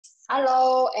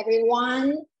Hello,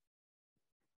 everyone.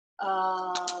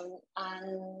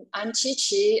 I'm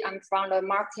Chichi. I'm from the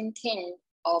marketing team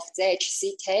of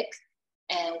JHCTECH,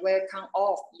 and welcome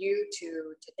all of you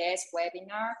to today's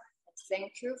webinar.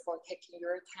 Thank you for taking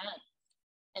your time.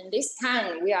 And this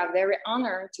time, we are very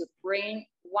honored to bring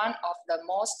one of the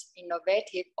most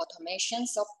innovative automation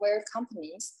software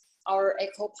companies, our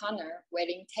eco-partner,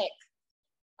 WellinTech.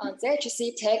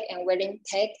 JHCTECH and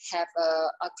WellinTech have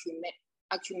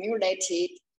accumulated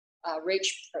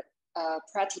rich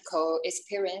practical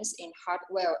experience in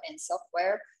hardware and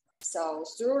software. So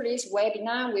through this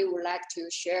webinar, we would like to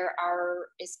share our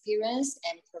experience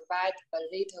and provide a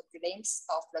little glimpse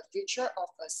of the future of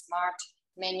a smart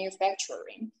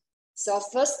manufacturing. So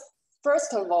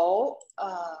first of all,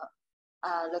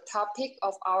 the topic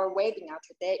of our webinar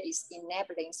today is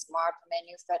enabling smart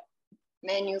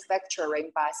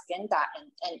manufacturing by SCADA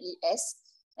and MES.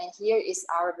 And here is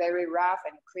our very rough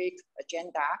and quick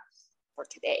agenda for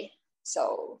today.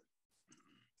 So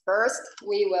first,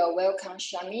 we will welcome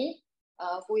Shami,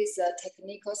 who is a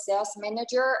technical sales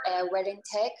manager at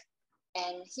WellinTech,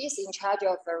 and he's in charge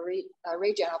of a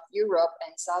region of Europe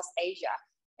and South Asia.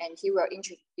 And he will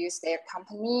introduce their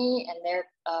company and their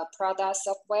product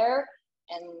software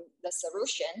and the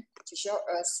solution to show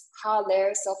us how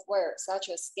their software, such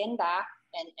as SCADA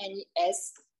and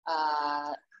MES,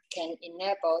 can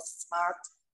enable smart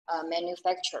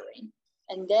manufacturing.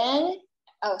 And then,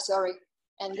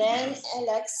 and then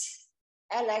Alex,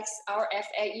 our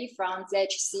FAE from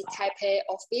JHC Taipei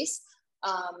office,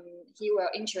 he will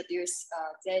introduce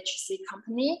JHC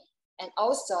company, and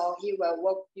also he will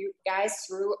walk you guys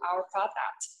through our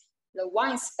product. The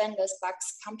one is Spender's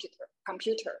Box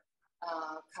computer,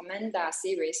 Commander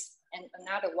series, and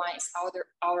another one is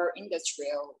our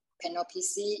industrial panel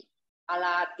PC,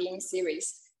 ALAD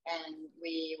series. And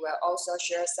we will also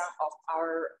share some of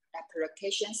our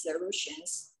application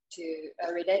solutions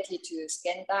related to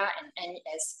SCADA and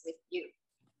MES with you.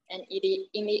 And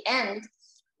in the end,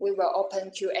 we will open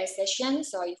Q&A session.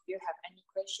 So if you have any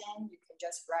question, you can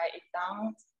just write it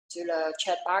down to the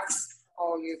chat box,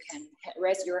 or you can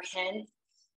raise your hand.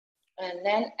 And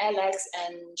then Alex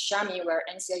and Shami will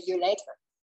answer you later.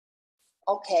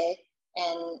 Okay,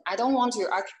 and I don't want to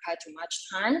occupy too much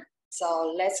time.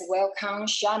 So let's welcome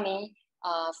Shami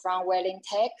from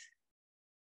WellinTech.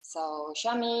 So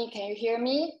Shami, can you hear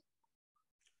me?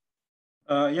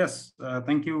 Yes,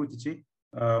 thank you, Chichi.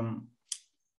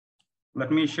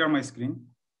 Let me share my screen.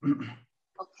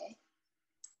 Okay.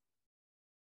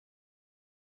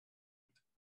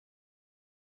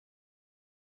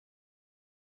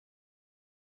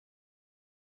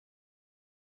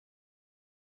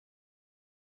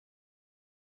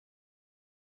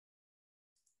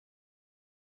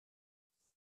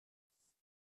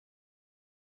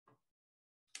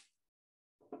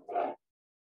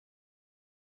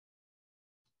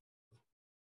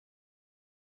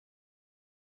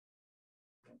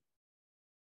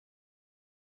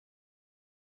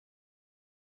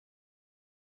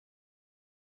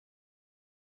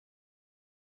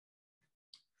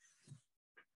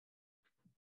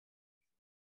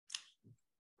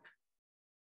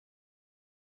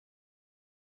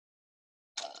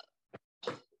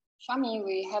 Shami,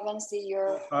 we haven't seen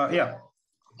your... Yeah.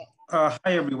 Okay.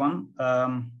 Hi, everyone.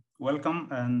 Welcome,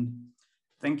 and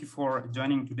thank you for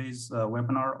joining today's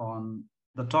webinar on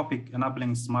the topic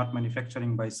enabling smart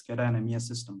manufacturing by SCADA and MES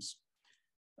systems.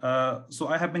 So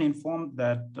I have been informed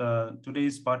that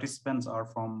today's participants are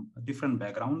from different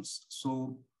backgrounds.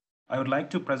 So I would like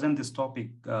to present this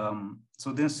topic.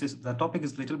 So the topic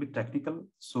is a little bit technical.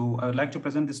 So I would like to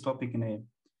present this topic in a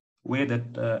way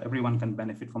that everyone can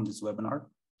benefit from this webinar.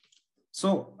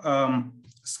 So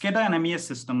SCADA and MES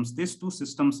systems, these two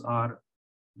systems are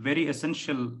very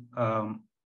essential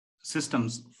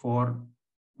systems for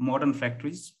modern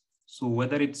factories. So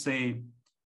whether it's a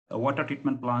water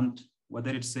treatment plant,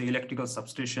 whether it's a electrical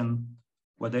substation,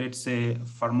 whether it's a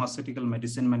pharmaceutical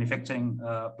medicine manufacturing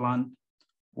plant,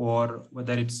 or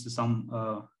whether it's some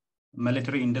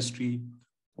military industry,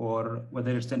 or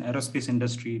whether it's an aerospace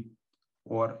industry,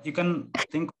 or you can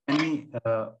think of any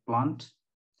plant.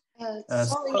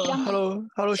 Sorry, Shami.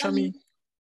 Hello, Shami.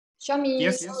 Shami,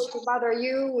 yes, sorry yes. to bother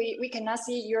you. We cannot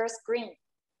see your screen.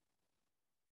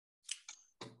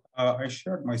 I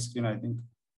shared my screen, I think.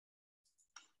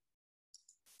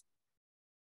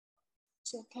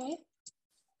 It's okay.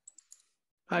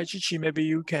 Hi, Chichi. Maybe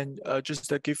you can just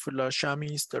give the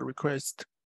Shami's the request,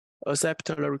 accept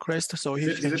the request, so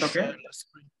he can share okay? the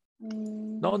screen.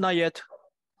 No, not yet.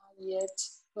 Not yet,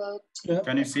 but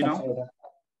can you see now?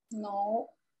 No.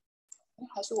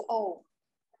 还是哦。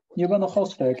你把那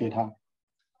host 来给他。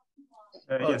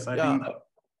Yes, I think.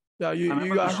 Yeah,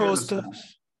 you are host.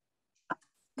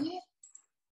 Yeah.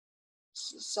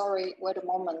 Sorry, wait a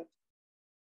moment.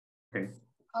 Okay.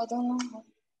 I don't know.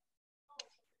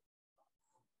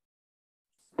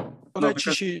 Okay, no,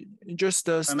 Chichi, just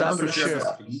stop the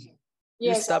share.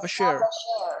 Yes, you stop share.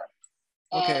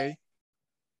 Okay.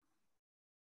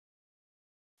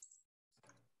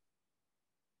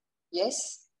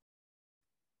 Yes.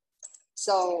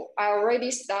 So I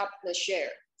already stopped the share.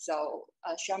 So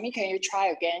Shami, can you try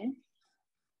again?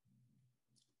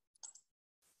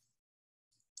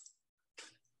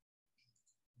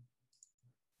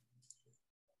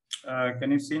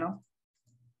 Can you see now?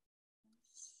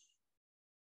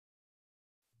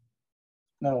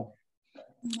 No.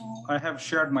 No. I have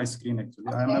shared my screen actually.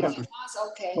 Okay. I am able to.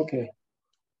 Okay. Okay.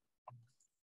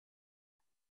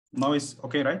 Now it's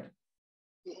okay, right?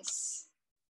 Yes.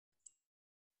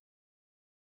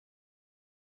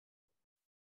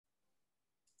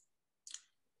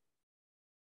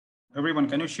 Everyone,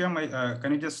 can you share my?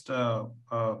 Can you just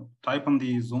type on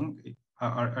the Zoom?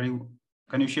 Are you?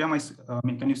 Can you share my? I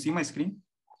mean, can you see my screen?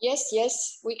 Yes,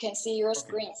 yes, we can see your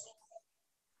screen.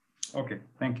 Okay,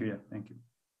 thank you. Yeah, thank you.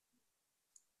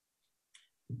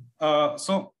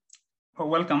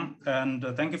 Welcome and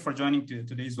thank you for joining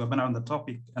today's webinar on the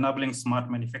topic enabling smart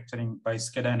manufacturing by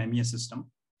SCADA and MES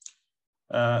system.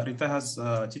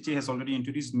 Chichi has already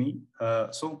introduced me.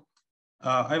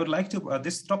 I would like to.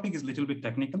 This topic is a little bit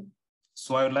technical.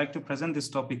 So I would like to present this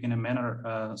topic in a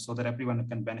manner so that everyone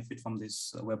can benefit from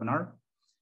this webinar.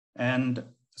 And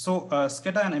so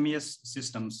SCADA and MES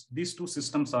systems, these two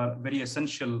systems are very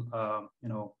essential,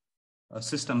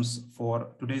 systems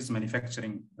for today's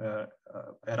manufacturing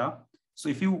era. So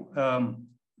if you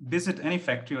visit any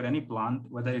factory or any plant,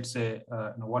 whether it's a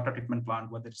water treatment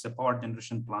plant, whether it's a power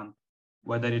generation plant,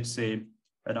 whether it's a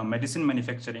medicine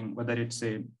manufacturing, whether it's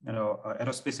a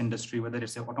aerospace industry, whether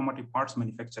it's a automotive parts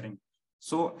manufacturing.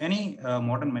 So any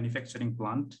modern manufacturing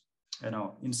plant,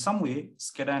 in some way,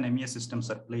 SCADA and MES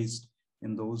systems are placed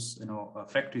in those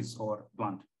factories or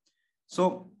plant.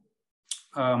 So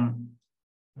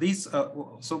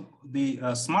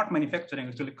smart manufacturing,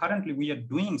 actually currently we are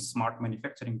doing smart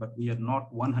manufacturing, but we are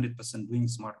not 100% doing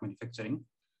smart manufacturing.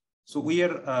 So we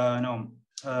are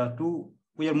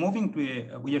moving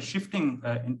to we are shifting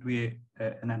into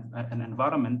an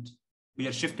environment. We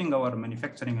are shifting our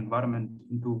manufacturing environment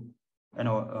into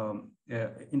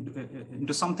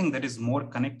into something that is more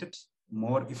connected,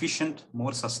 more efficient,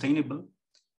 more sustainable.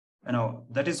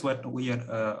 That is what we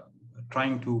are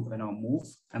trying to move,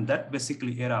 and that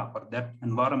basically era or that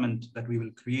environment that we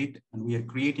will create and we are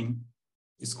creating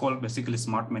is called basically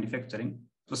smart manufacturing.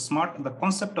 So the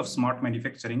concept of smart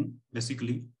manufacturing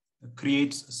basically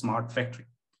creates a smart factory.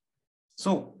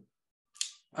 So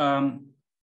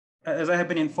as I have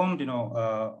been informed,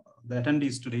 the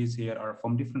attendees today here are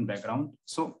from different backgrounds.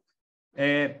 So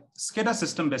a SCADA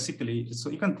system basically,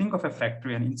 so you can think of a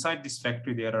factory, and inside this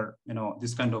factory there are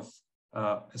this kind of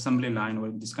assembly line or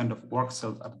this kind of work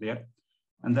cells are there,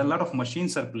 and there are a lot of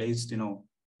machines are placed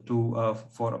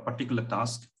for a particular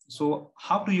task. So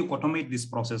how do you automate this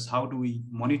process? How do we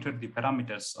monitor the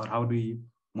parameters, or how do we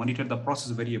monitor the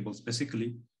process variables?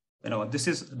 Basically, this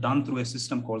is done through a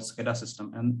system called SCADA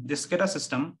system. And this SCADA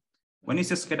system, when you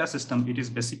say SCADA system, it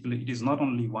is not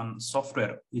only one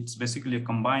software, it's basically a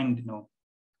combined,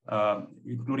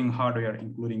 including hardware,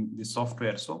 including the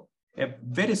software. So a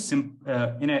very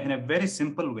in a very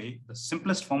simple way, the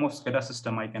simplest form of SCADA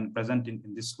system I can present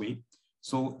in this way.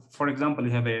 So for example,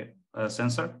 you have a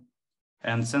sensor,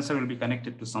 and sensor will be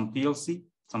connected to some PLC,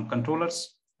 some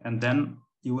controllers, and then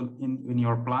you will in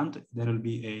your plant, there will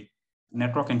be a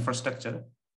network infrastructure,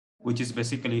 which is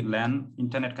basically LAN,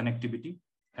 internet connectivity.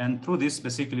 And through this,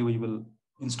 basically, we will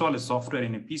install a software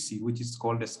in a PC, which is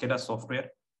called a SCADA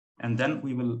software. And then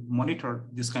we will monitor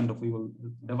we will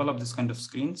develop this kind of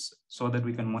screens so that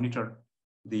we can monitor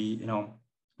the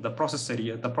process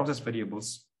area, the process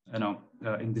variables,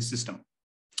 in this system.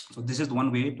 So this is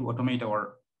one way to automate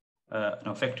our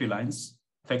factory lines,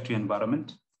 factory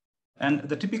environment. And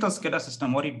the typical SCADA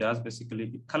system, what it does basically,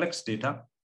 it collects data,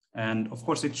 and of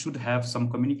course it should have some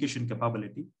communication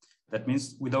capability. That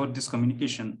means without this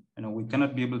communication, we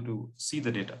cannot be able to see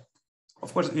the data.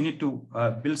 Of course, we need to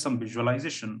build some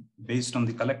visualization based on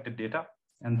the collected data,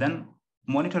 and then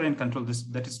monitor and control this.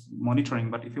 That is monitoring.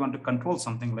 But if you want to control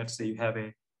something, let's say you have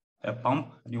a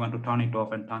pump and you want to turn it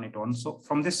off and turn it on. So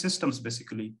from these systems,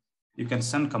 basically, you can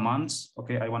send commands.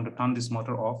 Okay, I want to turn this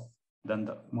motor off, then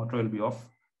the motor will be off.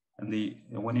 And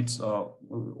when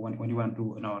you want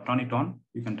to turn it on,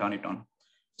 you can turn it on.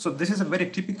 So this is a very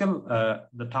typical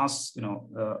the task,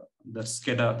 the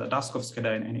SCADA, the task of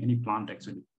SCADA in any plant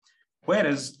actually.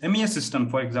 Whereas MES system,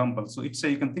 for example, so it's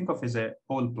you can think of as a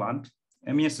whole plant.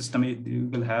 MES system, you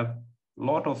will have a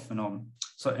lot of,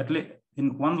 so at least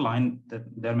in one line that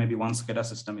there may be one SCADA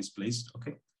system is placed,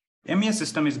 okay. MES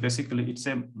system is basically, it's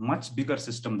a much bigger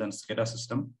system than SCADA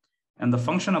system. And the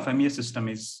function of MES system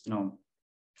is,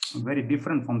 very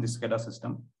different from the SCADA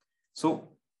system. So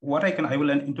what I will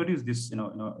introduce this, in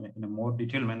a more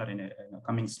detailed manner in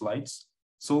coming slides.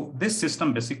 So this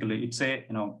system basically, it's a,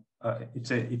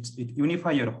 it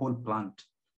unify your whole plant,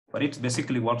 but it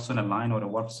basically works on a line or a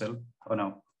work cell, or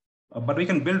no. But we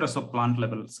can build also plant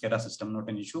level SCADA system, not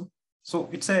an issue. So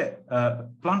it's a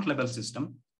plant level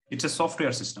system. It's a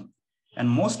software system, and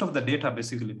most of the data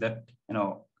basically that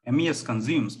MES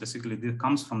consumes basically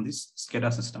comes from this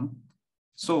SCADA system.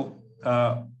 So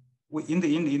in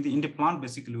the plant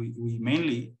basically we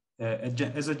mainly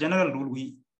as a general rule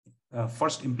we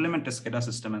first implement a SCADA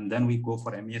system and then we go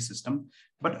for MES system.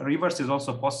 But reverse is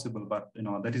also possible, but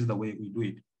that is the way we do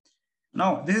it.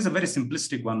 Now, this is a very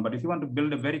simplistic one, but if you want to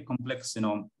build a very complex,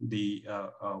 the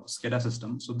SCADA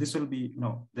system, so this will be,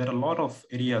 there are a lot of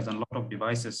areas and a lot of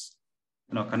devices,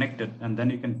 connected, and then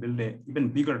you can build a even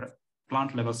bigger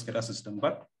plant level SCADA system.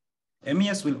 But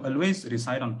MES will always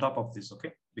reside on top of this,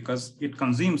 okay, because it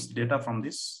consumes data from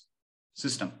this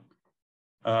system,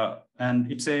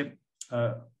 and it's a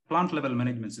plant level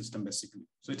management system basically.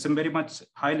 So it's a very much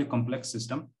highly complex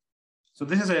system. So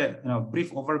this is a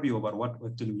brief overview about what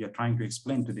actually we are trying to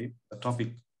explain today, the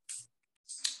topic.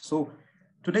 So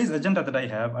today's agenda that I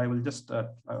have, I will just, I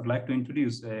would like to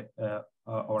introduce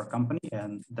our company,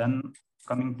 and then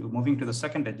moving to the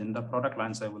second agenda, product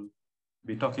lines, I will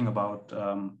be talking about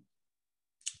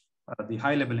the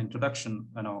high level introduction.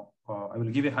 I will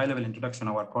give a high level introduction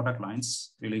of our product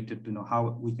lines related to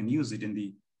how we can use it in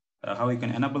the, how we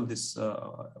can enable this,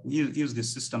 use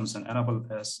these systems and enable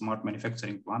a smart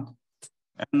manufacturing plant.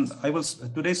 And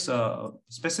today's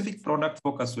specific product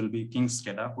focus will be King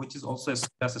SCADA, which is also a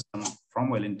SCADA system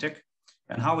from WellinTech,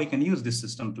 and how we can use this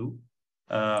system to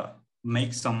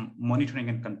make some monitoring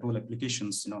and control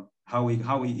applications, how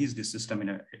we use this system in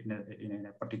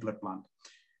a particular plant.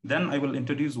 Then I will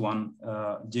introduce one,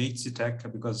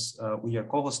 JHCTECH, because we are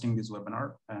co-hosting this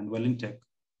webinar, and WellinTech,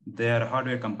 they are a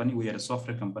hardware company, we are a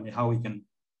software company, how we can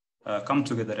come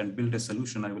together and build a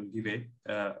solution. I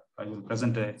will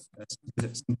present a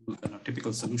simple,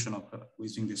 typical solution of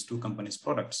using these two companies'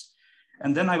 products.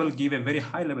 And then I will give a very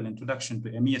high level introduction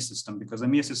to MES system, because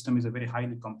MES system is a very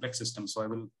highly complex system. So I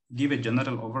will give a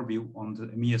general overview on the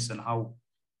MES and how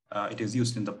it is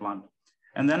used in the plant.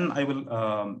 And then I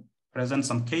will present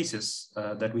some cases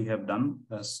that we have done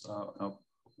as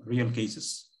real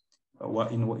cases.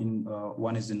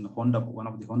 One is in Honda, one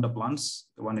of the Honda plants,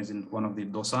 one is in one of the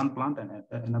Dosan plant, and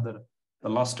another, the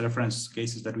last reference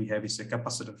cases that we have is a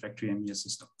capacitor factory MES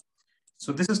system.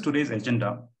 So this is today's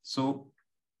agenda. So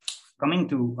coming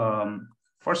to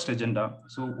first agenda,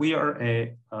 so we are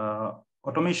a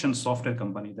automation software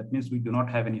company. That means we do not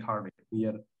have any hardware.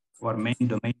 Our main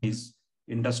domain is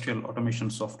industrial automation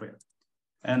software.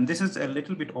 And this is a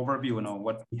little bit overview,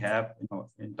 what we have,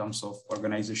 in terms of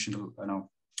organizational,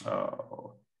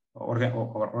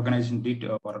 organization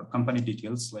detail or company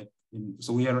details.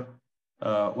 So we are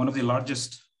one of the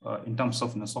largest in terms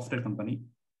of software company,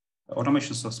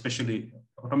 automation, so especially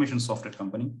automation software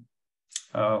company.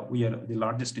 We are the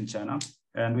largest in China,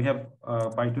 and we have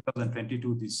by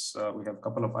 2022 we have a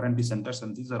couple of R&D centers,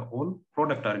 and these are all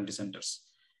product R&D centers.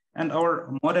 And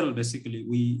our model basically,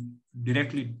 we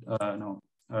directly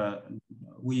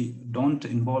we don't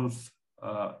involve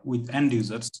with end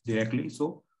users directly.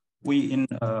 So we in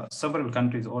several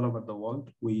countries all over the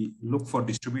world, we look for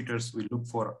distributors, we look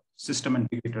for system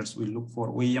integrators, we look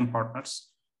for OEM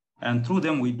partners, and through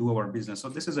them we do our business. So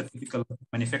this is a typical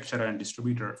manufacturer and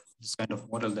distributor, this kind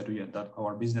of model that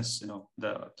our business,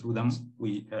 through them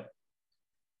we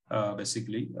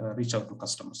basically reach out to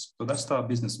customers. So that's the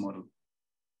business model.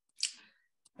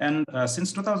 And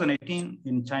since 2018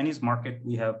 in Chinese market,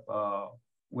 we have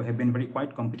been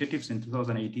quite competitive. Since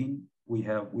 2018, we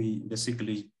have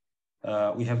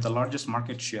the largest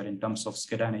market share in terms of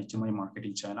SCADA and HMI market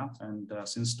in China. And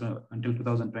until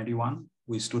 2021,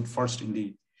 we stood first in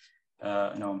the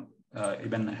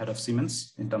even ahead of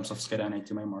Siemens in terms of SCADA and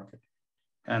HMI market.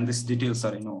 And these details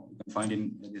are you can find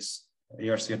in this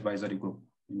ARC Advisory Group.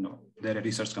 They're a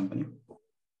research company.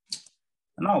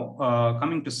 Now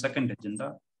coming to second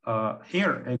agenda.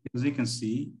 Here, as you can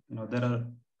see, there are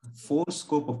 4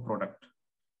 scopes of product.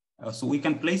 So we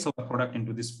can place our product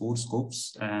into these 4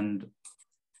 scopes, and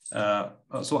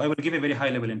So I will give a very high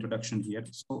level introduction here.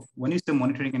 So when you say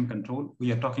monitoring and control,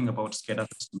 we are talking about SCADA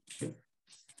systems. Okay?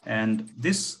 And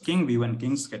this KingView and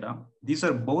KingSCADA, these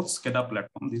are both SCADA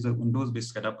platform. These are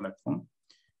Windows-based SCADA platform.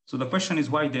 So the question is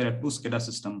why there are two SCADA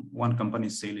systems, one company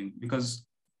is sailing, because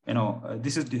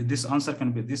this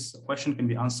question can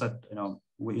be answered in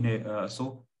a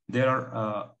so there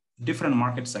are different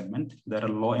market segment. There are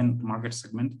low-end market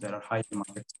segment. There are high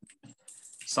market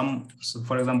segment. So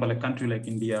for example, a country like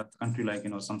India, country like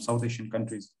some South Asian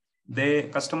countries, the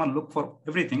customer look for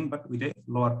everything but with a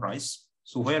lower price.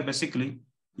 So where basically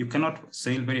you cannot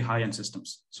sell very high-end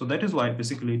systems. So that is why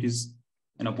basically it is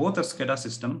both are SCADA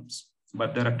systems,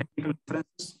 but there are technical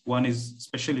differences. One is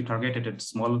specially targeted at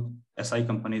small SI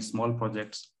companies, small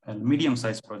projects, and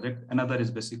medium-sized project. Another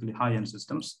is basically high-end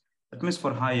systems. That means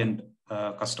for high-end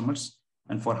customers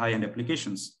and for high-end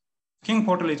applications. King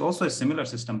Portal is also a similar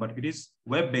system, but it is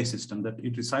web-based system that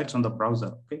it resides on the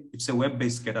browser. Okay, it's a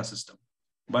web-based SCADA system.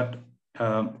 But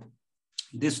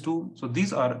these two, so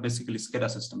these are basically SCADA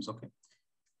systems. Okay.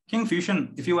 King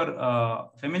Fusion, if you are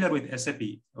familiar with SAP,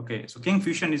 okay, so King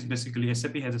Fusion is basically,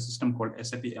 SAP has a system called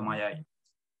SAP MII.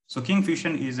 So King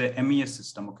Fusion is a MES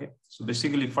system, okay? So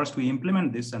basically first we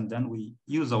implement this and then we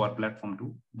use our platform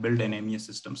to build an MES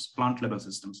systems, plant level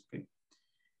systems, okay?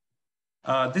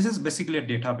 This is basically a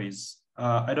database.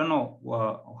 I don't know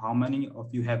how many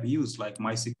of you have used like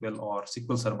MySQL or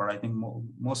SQL Server. I think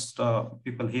most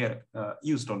people here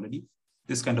used already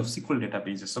this kind of SQL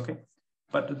databases, okay?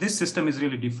 But this system is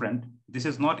really different. This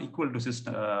is not equal to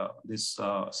SQL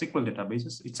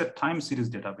databases. It's a time series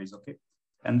database, okay?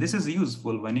 And this is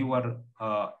useful when you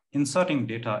are inserting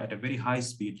data at a very high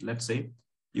speed. Let's say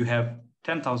you have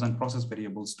 10,000 process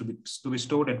variables to be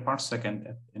stored at per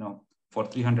second, for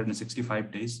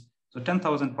 365 days. So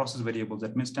 10,000 process variables,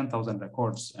 that means 10,000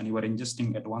 records, and you are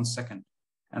ingesting at 1 second.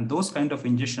 And those kind of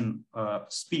ingestion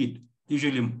speed,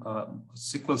 usually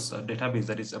SQL's database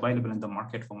that is available in the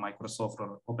market for Microsoft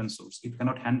or open source, it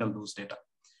cannot handle those data.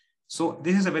 So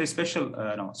this is a very special,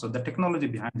 so the technology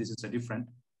behind this is a different.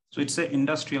 So it's an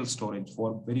industrial storage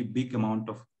for very big amount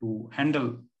to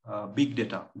handle big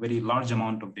data, very large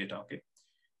amount of data, okay?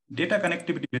 Data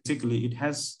connectivity, basically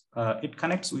it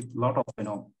connects with a lot of,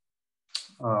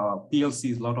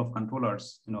 PLCs, a lot of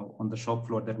controllers, on the shop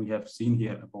floor that we have seen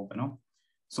here above,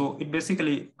 So it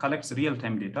basically collects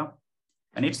real-time data.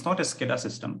 And it's not a SCADA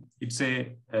system. It's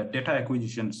a data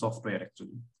acquisition software,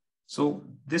 actually. So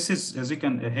this is, as you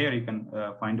can, here you can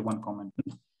find one comment.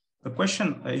 The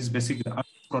question is basically, our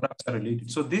products are related.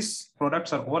 So these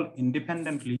products are all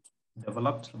independently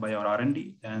developed by our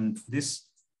R&D. And this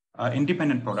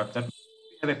independent product, that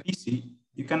you have a PC,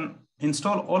 you can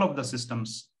install all of the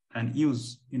systems and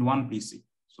use in one PC.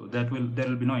 So there will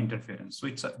be no interference. So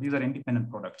these are independent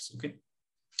products, okay?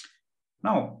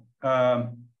 Now,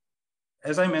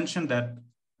 as I mentioned that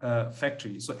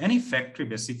factory, so any factory,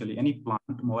 basically any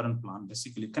plant, modern plant,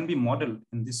 basically can be modeled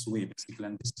in this way, basically,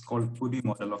 and this is called 2D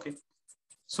model, okay?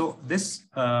 So this,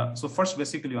 so first,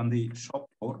 basically on the shop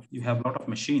floor, you have a lot of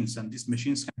machines, and these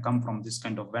machines can come from this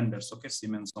kind of vendors, okay?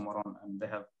 Siemens, Omron, and they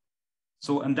have.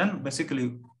 So, and then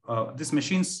basically these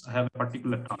machines have a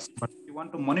particular task, but if you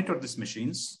want to monitor these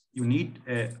machines, you need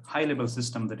a high level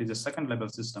system that is a second level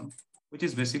system, which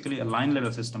is basically a line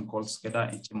level system called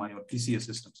SCADA, HMI, or TCS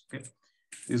systems, okay?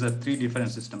 These are three different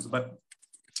systems, but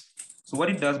so what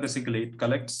it does, basically, it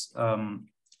collects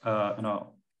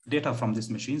data from these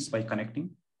machines by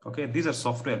connecting, okay? These are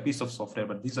software, piece of software,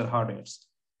 but these are hardwares.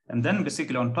 And then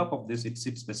basically on top of this, it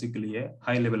sits basically a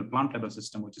high level plant level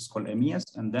system, which is called MES.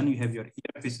 And then you have your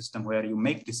ERP system where you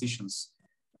make decisions,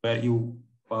 where you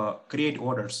create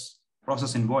orders,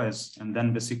 process invoice, and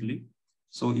then basically,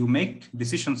 so you make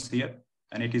decisions here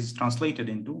and it is translated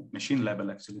into machine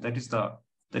level, actually.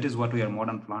 That is what your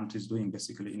modern plant is doing,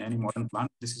 basically. In any modern plant,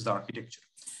 this is the architecture.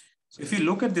 So if you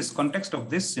look at this context of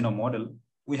this model,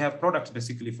 we have products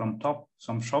basically from top,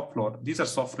 some shop floor. These are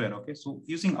software, okay? So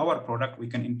using our product, we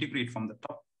can integrate from the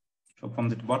top, so from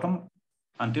the bottom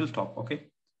until top, okay?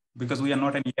 Because we are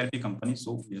not an ERP company,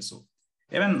 so yes, so.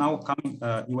 Even now coming,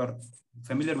 you are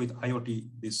familiar with IoT,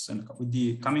 this, and with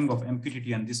the coming of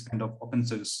MQTT and this kind of open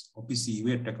source OPC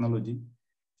UA technology,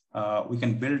 we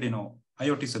can build,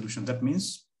 IoT solution. That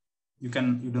means you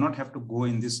do not have to go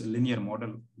in this linear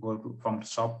model, from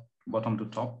top, bottom to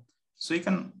top. So you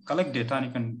can collect data and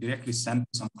you can directly send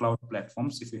some cloud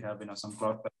platforms if you have some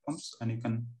cloud platforms, and you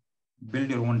can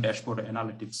build your own dashboard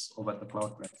analytics over the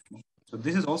cloud platform. So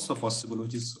this is also possible,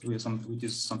 which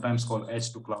is sometimes called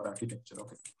edge to cloud architecture.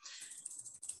 Okay,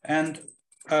 and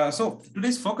So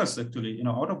today's focus actually,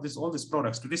 out of all these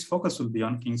products, today's focus will be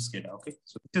on SCADA. Okay,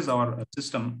 so this is our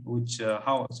system, which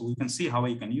so we can see how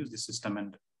we can use this system.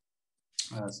 And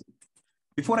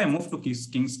before I move to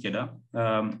SCADA,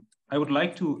 I would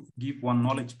like to give one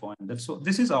knowledge point that so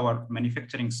this is our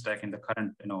manufacturing stack in the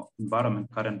current environment,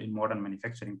 current in modern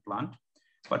manufacturing plant.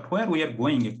 But where we are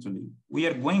going actually, we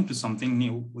are going to something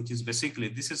new, which is basically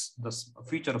this is the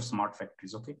future of smart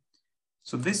factories. Okay.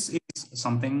 So this is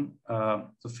something,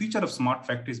 the future of smart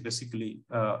factories, basically,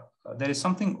 there is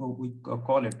something we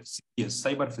call it CPS,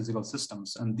 cyber physical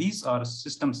systems. And these are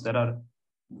systems that are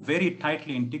very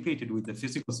tightly integrated with the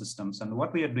physical systems. And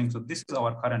what we are doing, so this is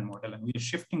our current model, and we are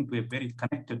shifting to a very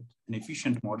connected and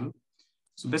efficient model.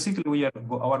 So basically,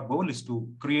 our goal is to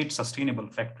create sustainable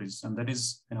factories. And that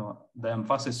is, the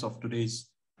emphasis of today's,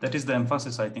 that is the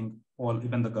emphasis, I think,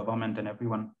 even the government and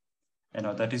everyone,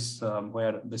 that is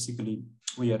where basically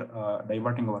we are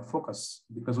diverting our focus,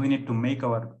 because we need to make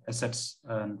our assets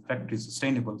and factories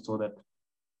sustainable so that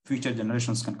future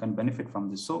generations can benefit from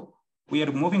this. So we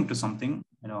are moving to something,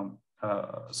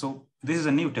 so this is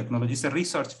a new technology. It's a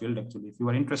research field, actually. If you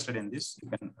are interested in this, you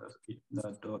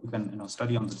can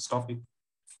study on this topic.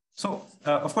 So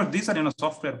of course, these are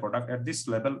software product at this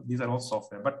level. These are all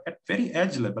software, but at very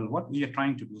edge level, what we are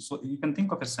trying to do. So you can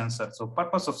think of a sensor. So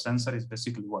purpose of sensor is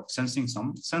basically what?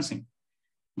 Sensing.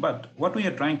 But what we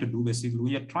are trying to do, basically,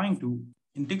 we are trying to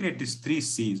integrate these 3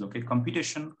 C's, okay?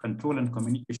 Computation, control, and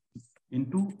communication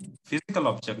into physical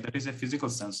object that is a physical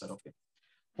sensor, okay?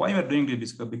 Why we are doing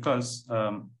this? Because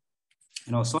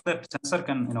so that sensor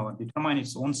can determine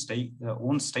its own state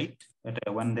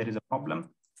when there is a problem.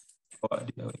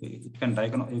 It can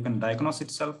diagnose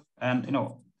itself, and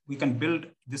we can build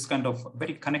this kind of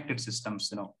very connected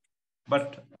systems.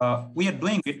 But we are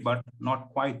doing it, but not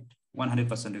quite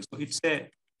 100%. So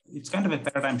it's kind of a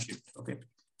paradigm shift. Okay,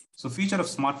 so future of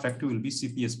smart factory will be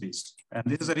CPS based, and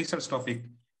this is a research topic.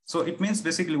 So it means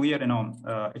basically we are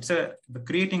the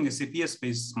creating a CPS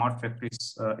based smart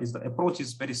factories is the approach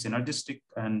is very synergistic,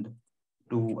 and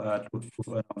to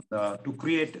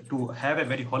have a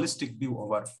very holistic view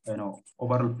over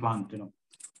overall plant,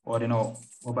 or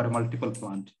over a multiple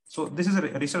plant. So this is a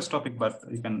research topic, but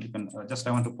you can just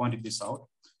I want to point this out.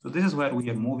 So this is where we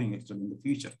are moving actually in the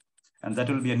future, and that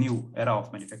will be a new era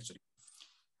of manufacturing.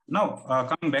 Now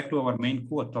coming back to our main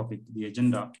core topic, the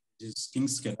agenda is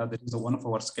SCADA. That is one of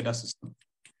our SCADA system,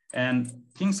 and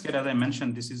SCADA, as I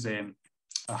mentioned, this is a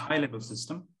high level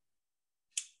system.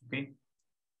 Okay.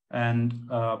 And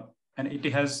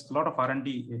it has a lot of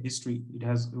R&D history.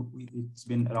 It's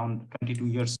been around 22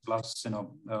 years plus.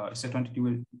 It's a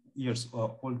 22 years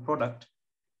old product,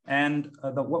 and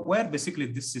where basically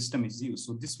this system is used.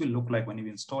 So this will look like when you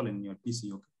install in your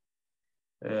PC. Okay.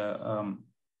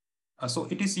 So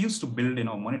it is used to build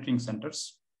monitoring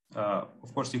centers.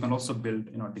 Of course, you can also build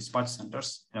dispatch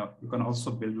centers. You can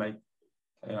also build like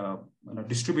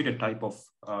distributed type of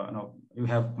you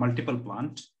have multiple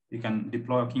plant. You can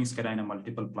deploy SCADA in a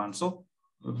multiple plant. So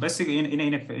basically,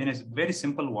 in a very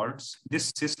simple words,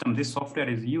 this system, this software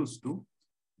is used to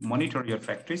monitor your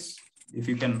factories. If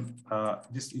you can,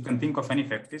 you can think of any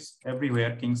factories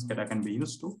everywhere. SCADA can be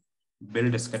used to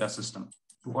build a SCADA system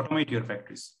to automate your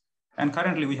factories. And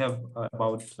currently, we have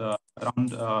about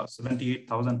around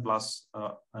 78,000 plus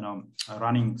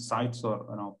running sites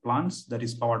or plants that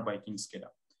is powered by SCADA.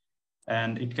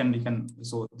 And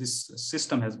so this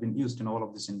system has been used in all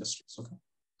of these industries. Okay,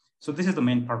 so this is the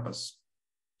main purpose.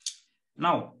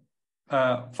 Now,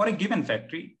 for a given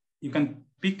factory, you can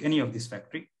pick any of this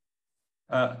factory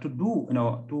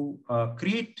to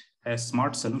create a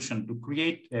smart solution, to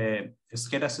create a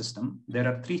SCADA system. There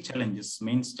are 3 challenges,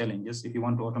 main challenges, if you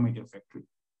want to automate your factory.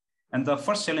 And the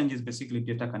first challenge is basically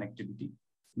data connectivity.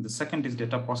 And the second is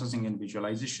data processing and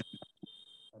visualization,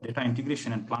 data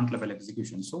integration, and plant level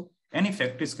execution. So any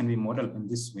factories can be modeled in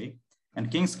this way,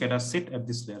 and SCADA sit at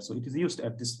this layer. So it is used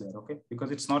at this layer, okay?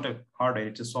 Because it's not a hardware,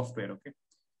 it's a software, okay?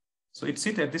 So it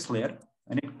sits at this layer,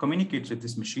 and it communicates with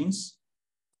these machines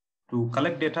to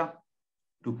collect data,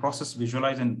 to process,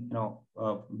 visualize, and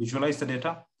visualize the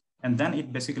data. And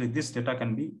then this data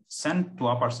can be sent to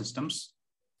upper systems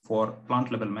for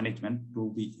plant level management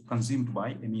to be consumed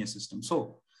by MES system.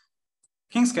 So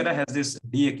SCADA has this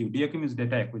DAQ. DAQ means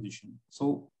data acquisition.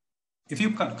 So if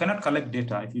you cannot collect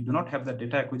data, if you do not have the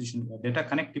data acquisition, data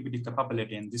connectivity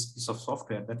capability in this piece of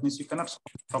software, that means you cannot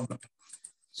solve the problem.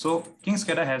 So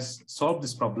SCADA has solved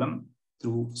this problem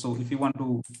through. So if you want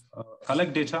to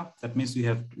collect data, that means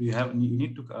you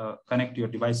need to connect your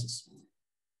devices.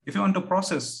 If you want to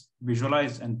process,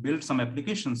 visualize, and build some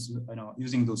applications,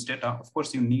 using those data, of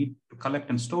course, you need to collect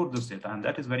and store those data, and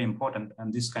that is very important.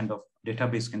 And this kind of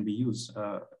database can be used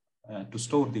to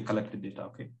store the collected data.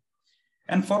 Okay,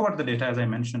 and forward the data, as I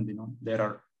mentioned.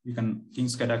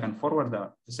 SCADA can forward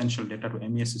the essential data to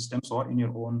MES systems or in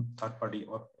your own third-party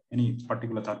or any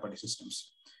particular third-party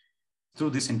systems through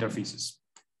these interfaces.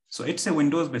 So it's a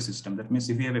Windows-based system. That means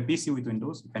if you have a PC with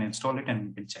Windows, you can install it and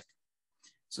you can check.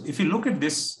 So if you look at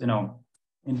this,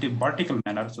 in the vertical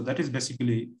manner, so that is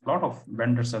basically a lot of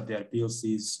vendors are there,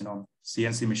 PLCs,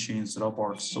 CNC machines,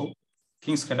 robots. So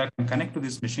SCADA can connect to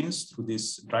these machines through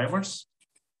these drivers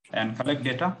and collect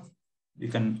data. You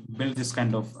can build this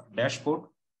kind of dashboard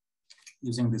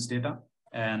using this data,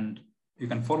 and you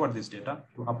can forward this data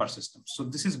to upper systems. So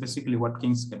this is basically what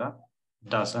SCADA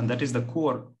does, and that is the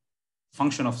core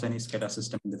function of any SCADA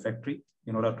system in the factory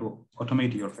in order to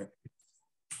automate your factory.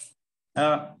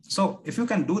 So if you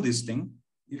can do this thing,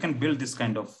 you can build this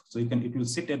kind of, so it will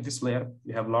sit at this layer.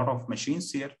 You have a lot of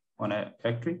machines here on a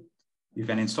factory. You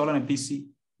can install on a PC.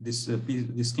 This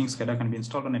SCADA can be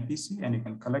installed on a PC, and you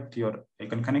can connect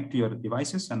to your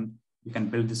devices, and you can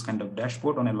build this kind of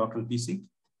dashboard on a local PC,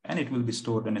 and it will be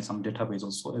stored in some database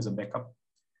also as a backup.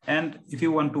 And if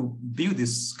you want to view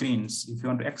these screens, if you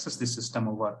want to access this system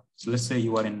over, so let's say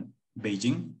you are in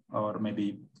Beijing, or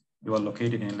maybe you are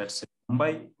located in, let's say,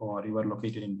 Mumbai, or you are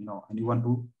located in, and you want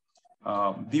to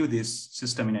view this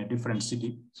system in a different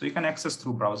city. So you can access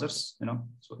through browsers,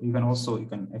 so you can also,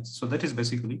 so that is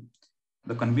basically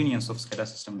the convenience of SCADA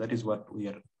system. That is what we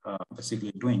are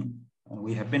basically doing, and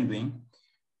we have been doing.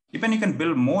 Even you can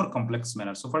build more complex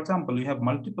manner. So for example, you have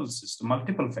multiple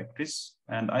factories,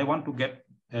 and I want to get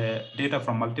data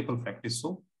from multiple factories.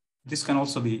 So this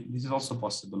is also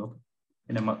possible. Okay?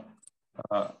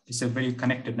 It's a very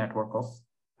connected network of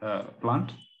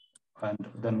plant, and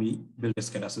then we build a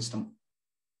SCADA system.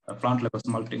 Plant level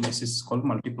this is called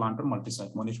multi-plant or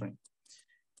multi-site monitoring.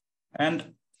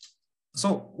 And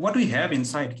so what we have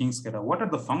inside SCADA, what are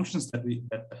the functions that we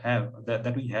have that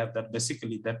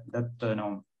basically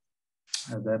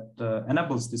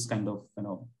enables this kind of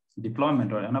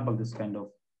deployment, or enable this kind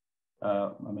of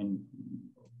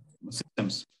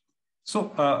systems.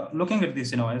 So looking at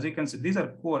this, as you can see, these are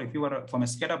core. If you are from a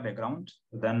SCADA background,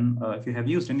 then if you have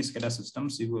used any SCADA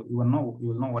systems, you will know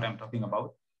what I'm talking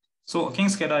about. So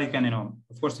SCADA, you can,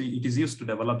 of course, it is used to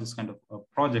develop this kind of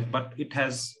project, but it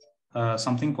has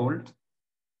something called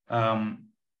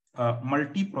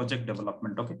multi-project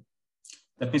development. Okay,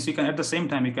 that means you can, at the same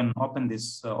time, you can open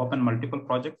multiple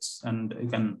projects, and you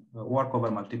can work over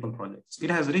multiple projects. It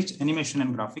has rich animation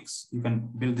and graphics. You can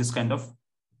build this kind of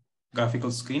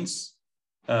graphical screens,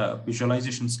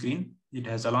 visualization screen. It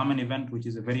has alarm and event, which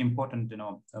is a very important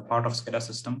part of SCADA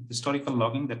system. Historical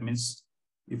logging, that means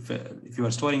if you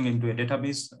are storing into a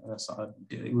database,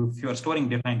 if you are storing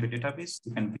data into a database,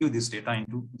 you can view this data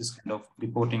into this kind of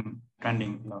reporting,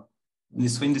 trending,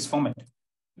 in this format.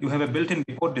 You have a built-in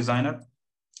report designer,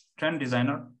 trend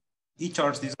designer,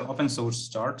 e-charts. These are open source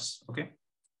charts. Okay,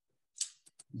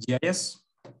 GIS,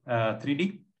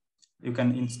 3D. You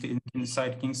can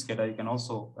inside SCADA, you can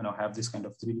also have this kind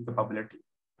of 3D capability.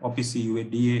 OPC,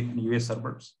 UADA, and UA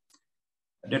servers.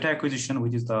 Data acquisition,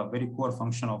 which is the very core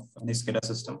function of any SCADA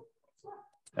system.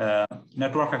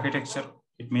 Network architecture,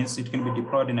 it means it can be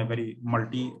deployed in a very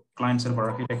multi-client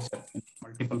server architecture,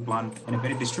 multiple plant in a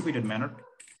very distributed manner.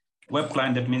 Web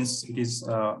client, that means it is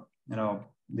that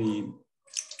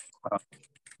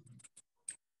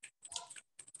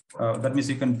means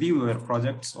you can view your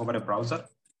projects over a browser.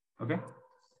 Okay.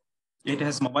 It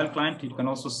has mobile client. You can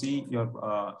also see your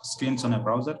screens on a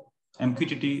browser.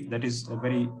 MQTT, that is a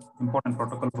very important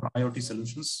protocol for IoT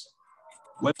solutions.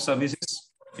 Web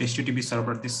services, HTTP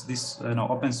server, this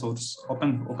open source,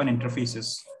 open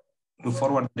interfaces to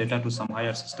forward data to some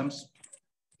higher systems.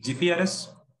 GPRS,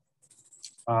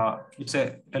 it's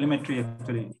a telemetry,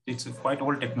 actually. It's a quite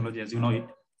old technology, as you know it,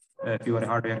 if you are a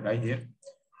hardware guy here.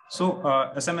 So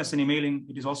SMS and emailing,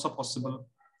 it is also possible.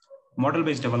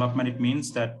 Model-based development, it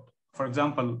means that, for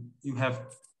example, you have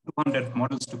 200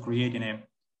 models to create in a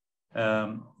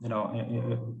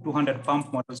 200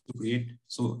 pump models to create.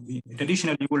 So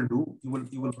traditionally, you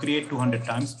will create 200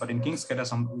 times, but in SCADA,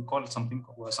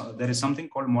 there is something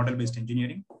called model-based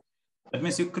engineering. That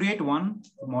means you create one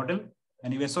model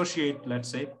and you associate, let's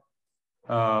say,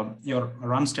 your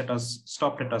run status,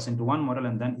 stop status into one model,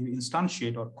 and then you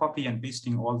instantiate or copy and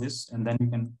pasting all this, and then you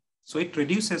can. So it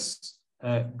reduces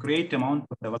a great amount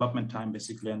of development time,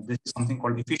 basically, and this is something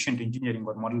called efficient engineering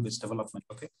or model-based development.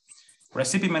 Okay.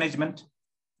 Recipe management,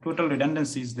 total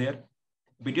redundancy is there.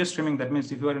 video streaming, that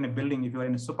means if you are in a building, if you are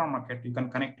in a supermarket, you can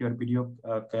connect your video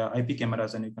IP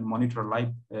cameras and you can monitor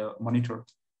live, monitor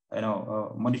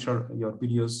your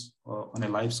videos on a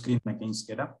live screen making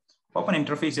SCADA. Open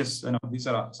interfaces, these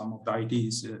are some of the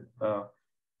ITs.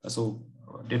 So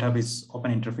database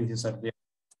open interfaces are there.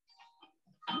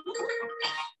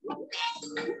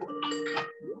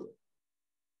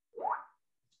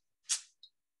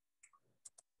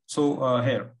 So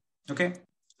here, okay.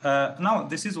 Now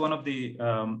this is one of the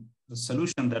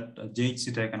solution that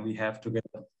JHCTECH and we have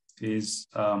together is,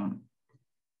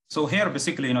 so here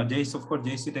basically, of course,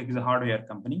 JHCTECH is a hardware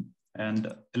company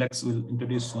and Alex will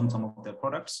introduce soon some of their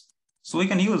products. So we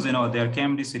can use, their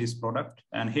KMD series product.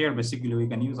 And here basically we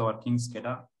can use our King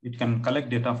SCADA. It can collect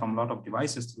data from a lot of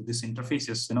devices through these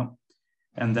interfaces,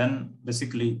 and then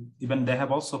basically even they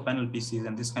have also panel PCs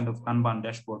and this kind of Kanban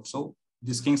dashboard. So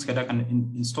this King SCADA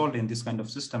can installed in this kind of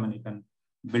system and you can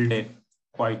build a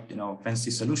quite,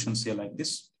 fancy solutions here like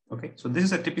this. Okay, so this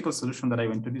is a typical solution that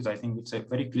I've introduced. I think it's a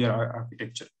very clear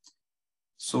architecture.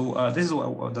 So this is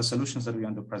the solutions that we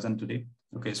want to present today.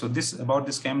 Okay, so this about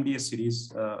this KMDA series,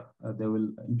 they will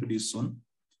introduce soon.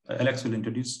 Alex will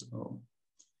introduce.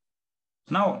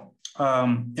 Now,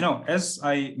 as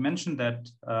I mentioned that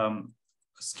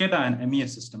SCADA and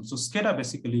MES system. So SCADA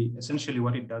basically, essentially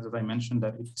what it does, as I mentioned,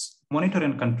 that it's monitor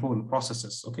and control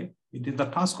processes. Okay, it is the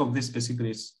task of this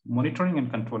basically is monitoring and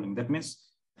controlling. That means,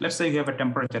 let's say you have a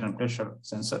temperature and pressure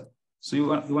sensor. So you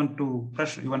want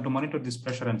to monitor this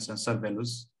pressure and sensor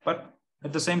values, but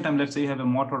at the same time, let's say you have a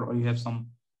motor or you have some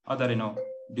other,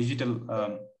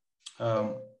 digital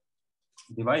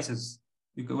devices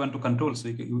you want to control. So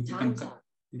you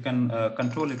can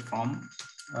control it from.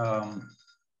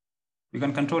 You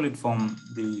can control it from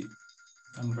the.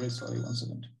 I'm very sorry. 1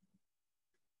 second.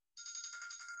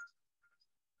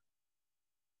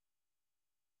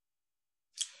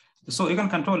 So you can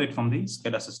control it from the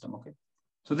SCADA system. Okay.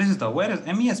 So this is whereas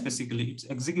MES basically it's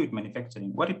execute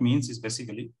manufacturing. What it means is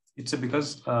basically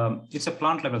because it's a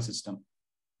plant level system.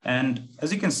 And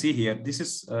as you can see here, this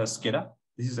is SCADA,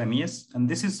 this is MES, and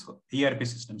this is ERP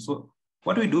system. So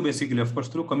what we do basically, of course,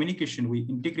 through communication, we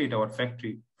integrate our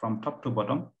factory from top to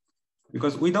bottom,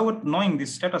 because without knowing the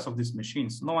status of these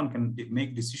machines, no one can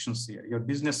make decisions here. Your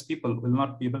business people will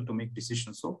not be able to make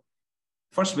decisions. So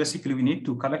first, basically, we need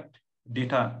to collect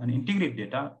data and integrate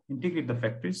the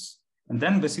factories. And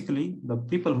then basically the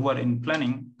people who are in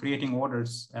planning, creating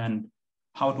orders and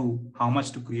how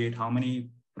much to create, how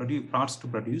many parts to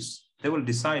produce, they will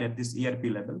decide at this ERP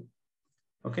level.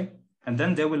 Okay. And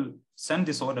then they will send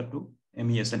this order to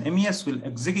MES and MES will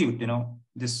execute,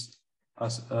 this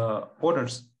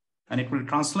orders and it will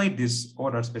translate these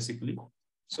orders basically.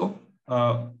 So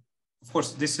of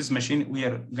course, this is machine, we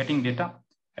are getting data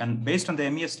and based on the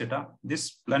MES data,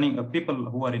 this planning people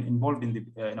who are involved in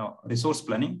the, resource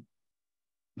planning,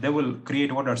 they will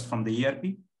create orders from the ERP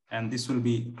and this will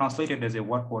be translated as a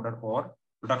work order or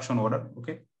production order.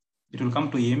 Okay. It will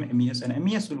come to MES and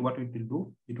MES will, what it will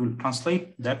do, it will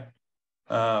translate that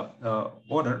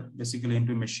order basically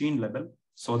into machine level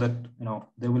so that,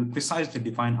 they will precisely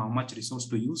define how much resource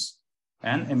to use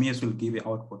and MES will give the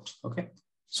output. Okay.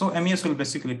 So MES will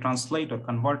basically translate or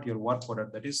convert your work order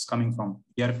that is coming from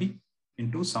ERP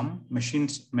into some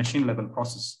machine level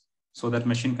process so that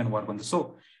machine can work on this.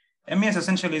 So MES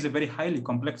essentially is a very highly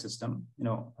complex system,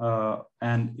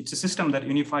 and it's a system that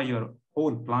unifies your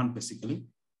whole plant basically,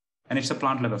 and it's a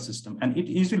plant level system, and it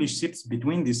usually sits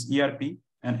between this ERP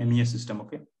and MES system,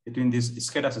 okay, between this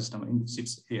SCADA system, and it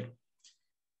sits here.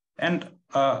 And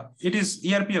it is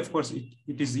ERP, of course,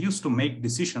 it is used to make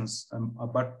decisions,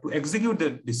 but to execute the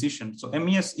decision. So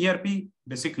MES ERP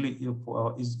basically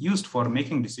is used for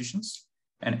making decisions.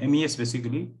 And MES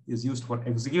basically is used for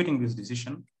executing this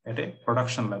decision at a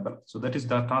production level. So that is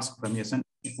the task of MES. And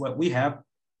we have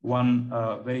one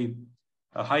very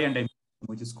high-end MES,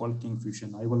 which is called King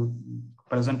Fusion. I will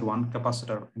present one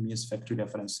capacitor MES factory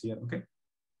reference here, okay?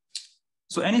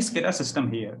 So any SCADA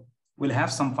system here will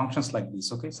have some functions like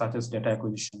this, okay? Such as data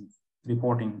acquisition,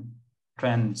 reporting,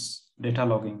 trends, data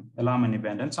logging, alarm and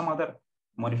event, and some other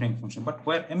monitoring function. But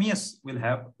where MES will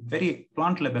have very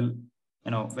plant level,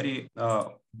 very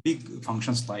big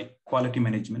functions like quality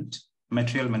management,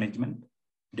 material management,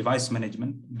 device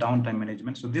management, downtime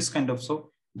management. So this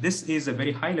this is a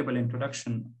very high level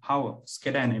introduction how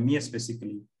SCADA and MES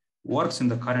basically works in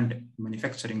the current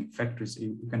manufacturing factories.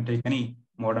 You can take any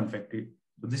modern factory.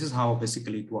 So this is how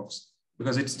basically it works,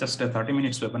 because it's just a 30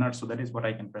 minutes webinar. So that is what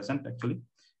I can present actually.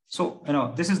 So,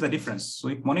 this is the difference. So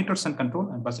it monitors and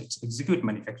control, and but it's execute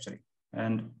manufacturing.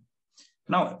 And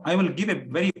now I will give a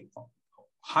very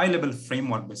high level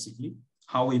framework, basically,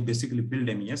 how we basically build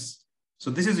MES. So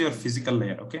this is your physical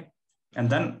layer, okay? And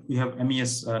then we have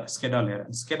MES SCADA layer.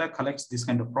 And SCADA collects this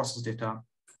kind of process data,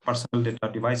 personal data,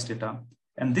 device data.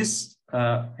 And this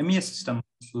MES system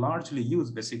largely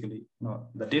use basically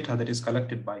the data that is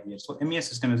collected by here. So MES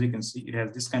system, as you can see, it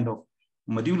has this kind of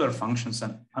modular functions,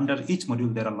 and under each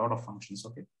module, there are a lot of functions,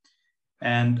 okay?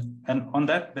 And on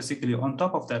that, basically, on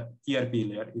top of that ERP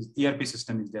layer is ERP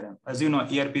system is there. As you know,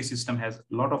 ERP system has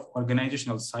a lot of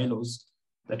organizational silos.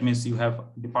 That means you have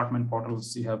department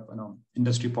portals, you have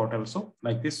industry portals, so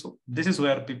like this. So this is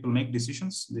where people make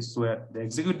decisions. This is where they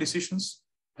execute decisions,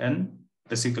 and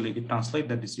basically it translates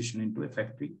that decision into a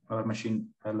factory or machine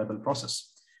level process.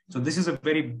 So this is a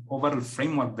very overall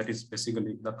framework that is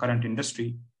basically the current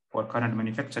industry or current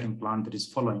manufacturing plant that is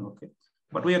following, okay?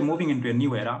 But we are moving into a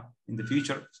new era in the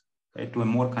future to a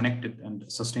more connected and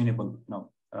sustainable.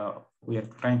 We are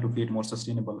trying to create more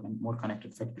sustainable and more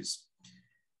connected factories.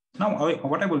 Now,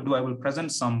 what I will do, I will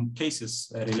present some cases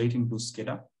relating to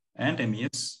SCADA and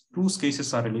MES. Two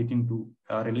cases are related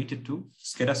to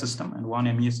SCADA system and one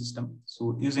MES system.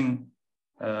 So using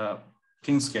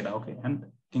King SCADA, okay, and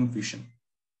King Fusion.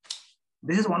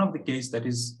 This is one of the cases that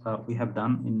is we have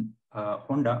done in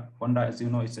Honda. Honda, as you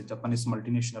know, is a Japanese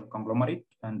multinational conglomerate,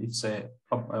 and it's a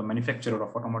manufacturer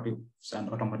of automotives and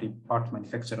automotive part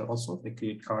manufacturer also. They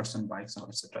create cars and bikes,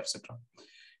 etc., etc.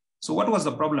 So what was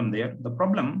the problem there? The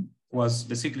problem was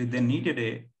basically they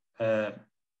needed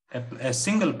a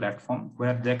single platform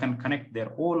where they can connect their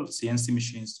all CNC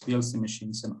machines, PLC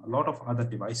machines, and a lot of other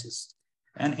devices,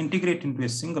 and integrate into a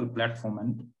single platform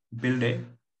and build a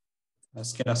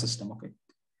SCADA system, okay?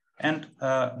 And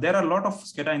there are a lot of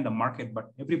SCADA in the market,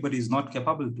 but everybody is not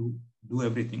capable to do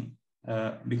everything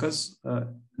because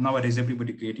nowadays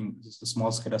everybody creating just a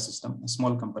small SCADA system, a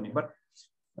small company, but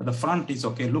the front is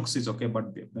okay, looks is okay, but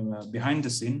behind the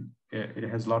scene, it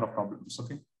has a lot of problems,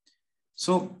 okay?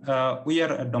 So we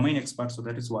are a domain expert, so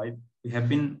that is why we have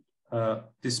been,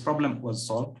 this problem was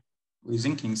solved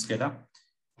using King SCADA.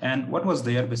 And what was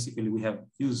there, basically, we have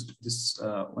used this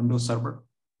Windows server.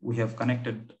 We have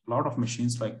connected a lot of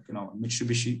machines like,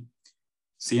 Mitsubishi,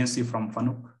 CNC from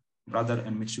Fanuc, Brother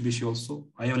and Mitsubishi also.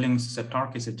 IO-Links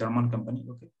ZTARC is a German company,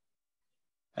 okay?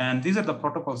 And these are the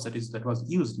protocols that was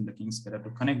used in the King SCADA to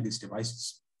connect these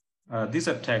devices. These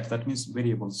are tags, that means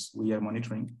variables we are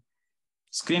monitoring.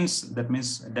 Screens, that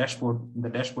means dashboard. In the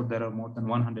dashboard, there are more than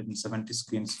 170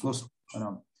 screens close,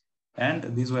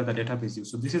 and these were the database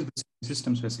used. So this is the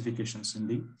system specifications in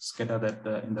the SCADA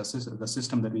that in the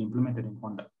system that we implemented in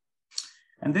Honda.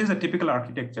 And this is a typical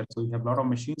architecture. So you have a lot of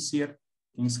machines here.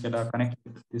 King SCADA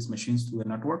connected these machines to a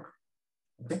network,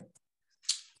 okay?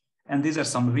 And these are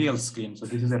some real screens. So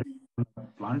this is a real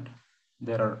plant.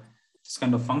 There are this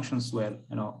kind of functions where,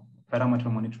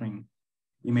 parameter monitoring,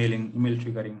 email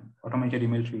triggering, automated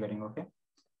email triggering, okay?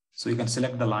 So you can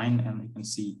select the line and you can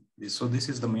see this. So this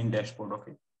is the main dashboard,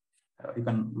 okay? You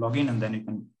can log in and then you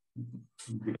can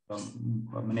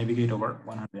navigate over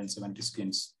 170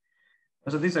 screens.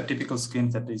 So these are typical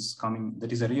screens that is coming,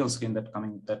 that is a real screen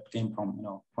that came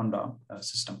from, Honda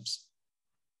systems.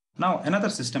 Now, another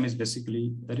system is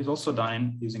basically, that is also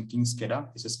done using King SCADA.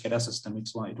 It's a SCADA system.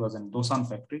 It was in Dosan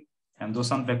factory. And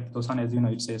Dosan, as you know,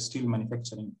 it's a steel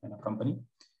manufacturing company.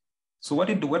 So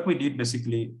what we did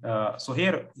basically, so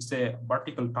here is a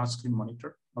vertical touchscreen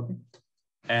monitor, okay?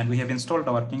 And we have installed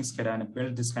our King SCADA and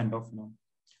built this kind of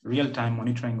real-time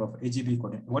monitoring of AGV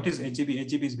coding. What is AGV?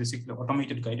 AGV is basically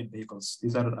automated guided vehicles.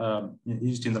 These are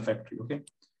used in the factory, okay?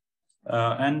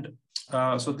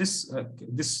 So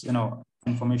this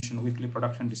information, weekly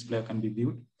production display can be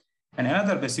viewed. And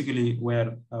another basically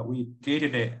where we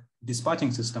created a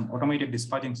dispatching system, automated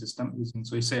dispatching system using,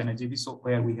 so it's an AGV, so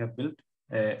where we have built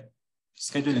a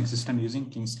scheduling system using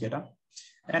King SCADA,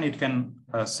 and it can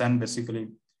send basically,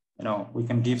 we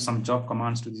can give some job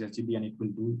commands to this AGV and it will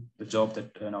do the job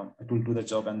that, it will do the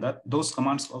job, and that those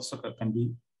commands also can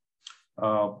be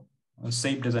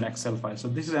saved as an Excel file. So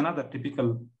this is another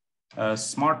typical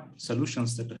smart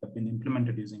solutions that have been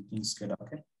implemented using King SCADA,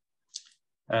 okay?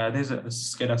 There's a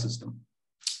SCADA system.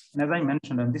 And as I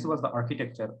mentioned, and this was the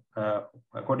architecture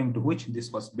according to which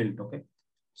this was built, okay?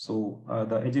 So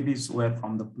the AGVs were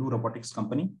from the Blue Robotics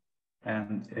company,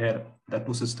 and here the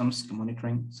two systems, the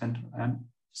monitoring center and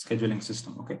scheduling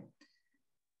system, okay?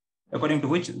 According to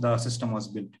which the system was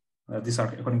built,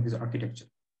 according to this architecture.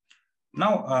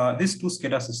 Now, this two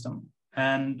SCADA system,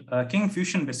 and King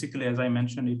Fusion, basically, as I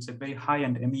mentioned, it's a very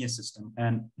high-end MES system.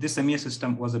 And this MES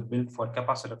system was built for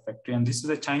capacitor factory. And this is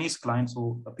a Chinese client,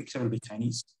 so the picture will be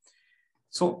Chinese.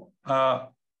 So,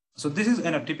 so this is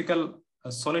in a typical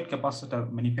a solid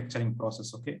capacitor manufacturing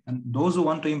process, okay? And those who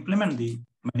want to implement the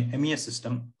MES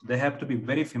system, they have to be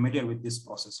very familiar with this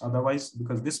process. Otherwise,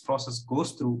 because this process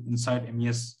goes through inside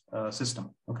MES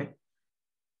system, okay?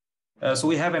 So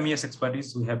we have MES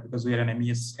expertise, because we are an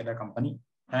MES SCADA company.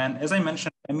 And as I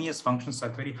mentioned, MES functions are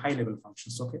very high level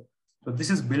functions, okay? So this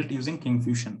is built using King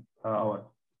Fusion.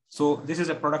 So this is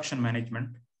a production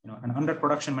management, and under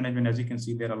production management, as you can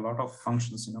see, there are a lot of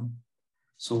functions,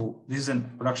 So this is a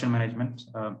production management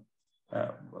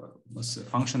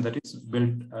function that is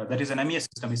built, that is an MES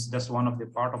system. It's just one of the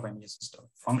part of MES system,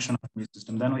 function of MES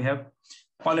system. Then we have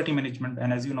quality management.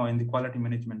 And as you know, in the quality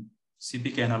management,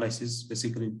 CPK analysis,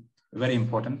 basically very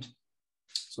important.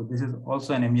 So this is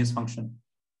also an MES function.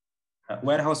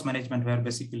 Warehouse management, where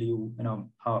basically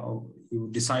how you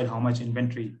decide how much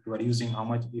inventory you are using, how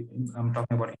much, I'm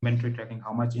talking about inventory tracking,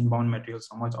 how much inbound materials,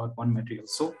 how much outbound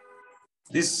materials. So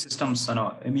these systems,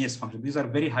 MES function, these are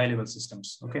very high level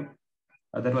systems, okay?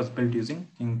 That was built using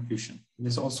King Fusion.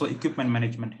 There's also equipment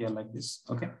management here like this,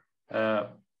 okay?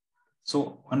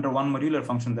 So under one modular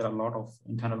function, there are a lot of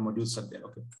internal modules are there,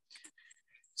 okay?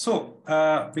 So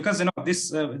because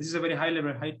this is a very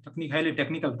highly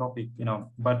technical topic,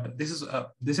 but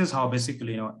this is how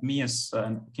basically MES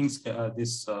and King's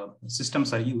these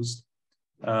systems are used.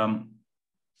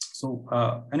 So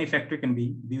any factory can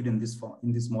be viewed in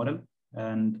this model,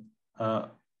 and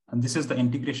this is the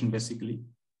integration basically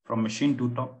from machine to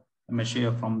top,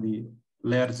 machine from the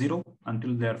layer 0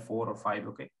 until layer 4 or 5.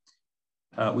 Okay,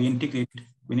 we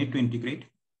need to integrate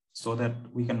so that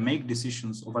we can make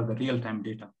decisions over the real-time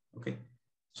data. Okay,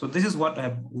 so this is what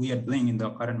we are doing in the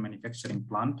current manufacturing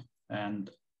plant,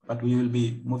 but we will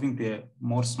be moving to a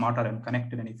more smarter and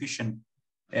connected and efficient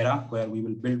era where we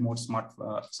will build more smart,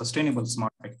 sustainable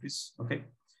smart factories. Okay,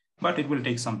 but it will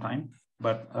take some time.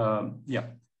 But yeah,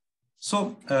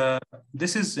 so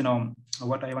this is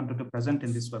what I wanted to present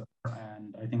in this webinar,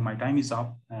 and I think my time is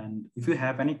up. And if you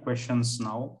have any questions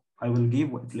now, I will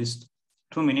give at least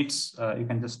 2 minutes. You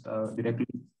can just directly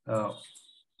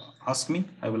ask me.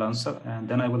 I will answer, and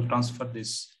then I will transfer to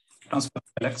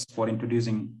Alex for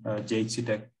introducing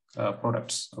JHCTECH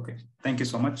products. Okay, thank you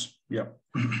so much. Yeah,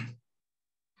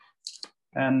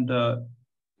 and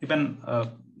you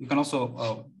can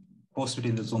also post it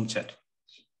in the Zoom chat.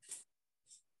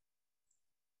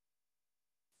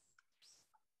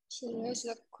 So there's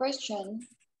a question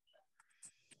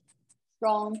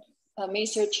from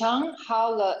Mr. Chang,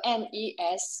 how the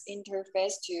MES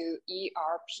interface to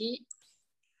ERP.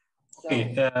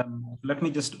 Okay, let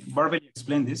me just verbally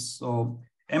explain this. So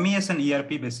MES and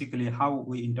ERP, basically how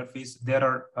we interface, there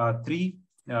are three,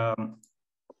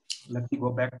 let me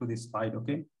go back to this slide,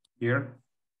 okay, here.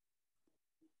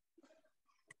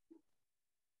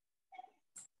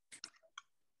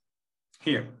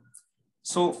 Here.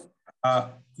 So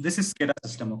this is SCADA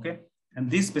system, okay? And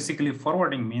this basically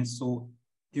forwarding means, so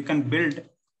you can build,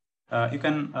 you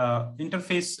can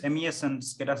interface MES and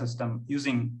SCADA system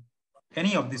using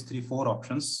any of these 4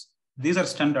 options. These are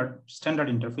standard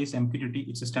interface, MQTT,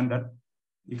 it's a standard.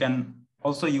 You can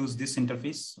also use this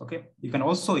interface, okay? You can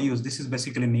also use, this is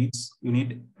basically you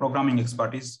need programming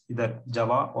expertise, either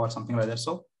Java or something like that.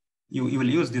 So you will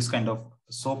use this kind of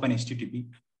SOAP and HTTP.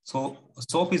 So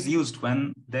SOAP is used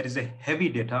when there is a heavy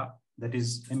data that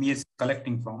is MES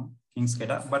collecting from King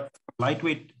SCADA, but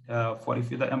lightweight, for if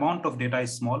the amount of data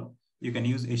is small, you can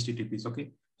use HTTPs,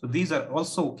 okay? So these are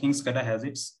also, King SCADA has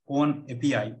its own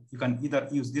API. You can either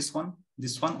use this one,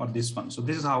 or this one. So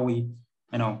this is how we,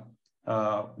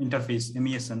 interface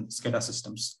MES and SCADA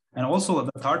systems. And also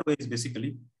the third way is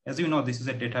basically, as you know, this is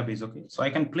a database, okay? So I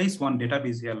can place one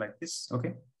database here like this,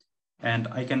 okay? And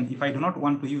I can, if I do not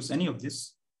want to use any of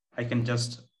this, I can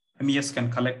just, MES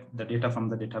can collect the data from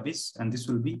the database, and this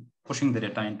will be pushing the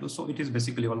data into, so it is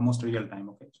basically almost real time,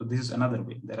 okay? So this is another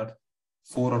way. There are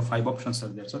 4 or 5 options are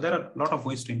there. So there are a lot of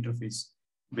ways to interface,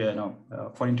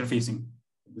 for interfacing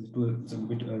with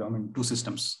two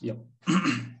systems. Yeah.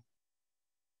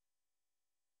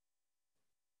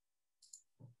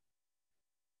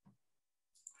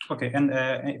 Okay, and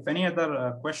if any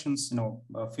other questions,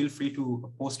 feel free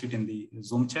to post it in the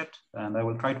Zoom chat, and I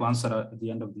will try to answer at the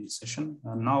end of the session.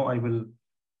 And now I will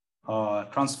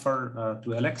transfer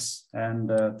to Alex,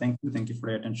 and thank you for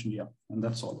your attention. Yeah, and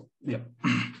that's all. Yeah.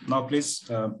 Now, please,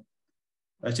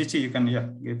 Chichi, you can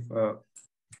give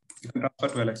you can transfer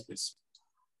to Alex, please.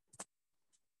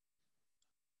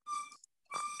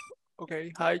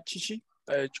 Okay. Hi, Chichi.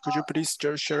 Could you please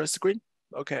just share a screen?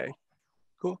 Okay.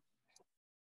 Cool.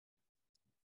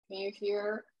 Can you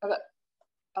hear?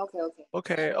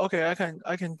 Okay. Okay.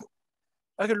 I can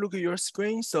I can look at your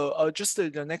screen. So just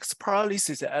the next part, this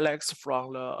is Alex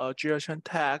from the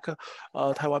JHCTECH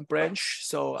Taiwan branch.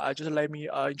 So just let me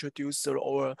introduce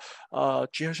our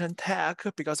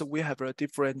JHCTECH because we have a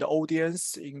different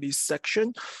audience in this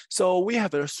section. So we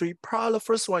have three parts. The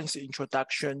first one is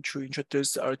introduction to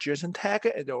introduce our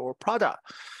JHCTECH and our product.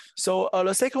 So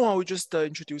the second one, we just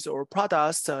introduce our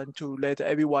products and to let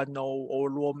everyone know our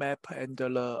roadmap and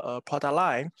the product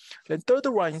line. Then third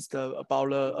one is about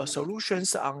the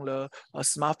solutions on the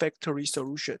smart factory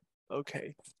solution.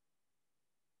 Okay.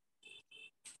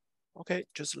 Okay,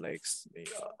 just like me.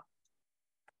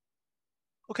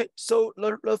 Okay, so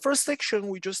the first section,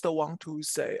 we just want to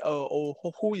say,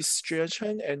 who is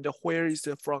JHCTECH and where is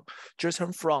the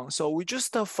JHCTECH from? So we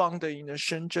just founded in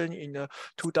Shenzhen in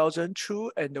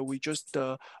 2002, and we just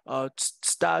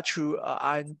start to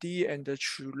R&D and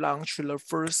to launch the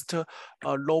first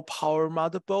low power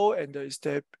motherboard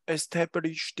and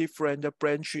establish different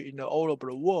branches in all over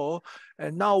the world.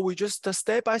 And now we just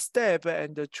step by step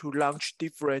and to launch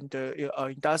different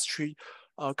industry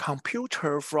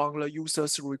computer from the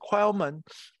user's requirement.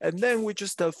 And then we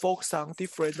just focus on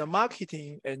different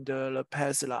marketing and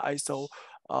pass the ISO,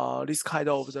 this kind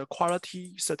of the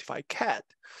quality certified CAD.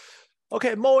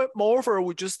 Okay, moreover,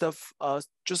 we just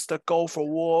go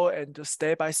forward and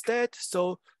step by step.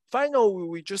 So finally,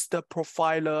 we just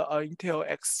profile Intel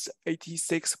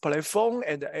x86 platform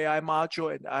and the AI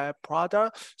module and AI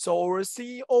product. So our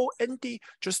CEO, Andy,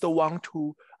 just want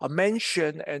to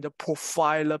mention and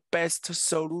profile the best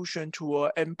solution to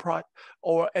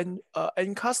our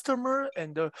end customer.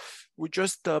 And we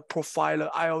just profile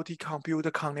IoT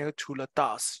computer connect to the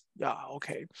DAS. Yeah,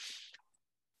 okay.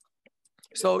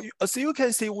 So as you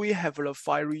can see, we have the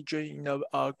 5 regions in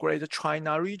the Greater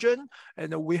China region,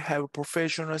 and we have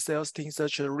professional sales teams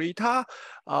such as Rita,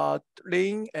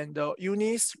 Lin, and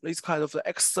Eunice, this kind of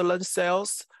excellent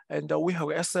sales. And we have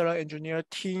excellent engineer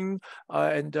team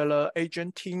and the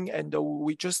agent team, and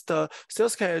we just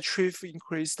sales can achieve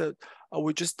increased.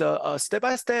 We just step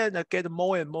by step and get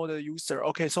more and more the user.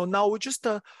 Okay, so now we just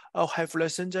have the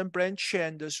Shenzhen branch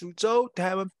and the Suzhou,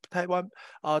 Taiwan,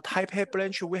 Taipei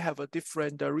branch. We have a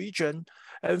different region,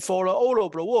 and for all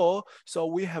over the world, so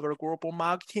we have a global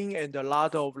marketing and a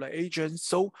lot of the agents.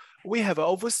 So we have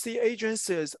overseas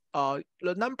agencies. The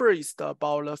number is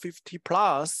about 50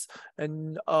 plus,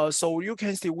 and so you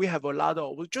can see we have a lot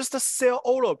of just sell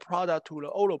all the product to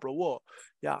all over the world.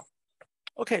 Yeah.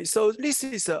 Okay, so this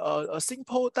is a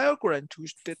simple diagram to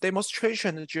the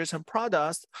demonstration of JHCTECH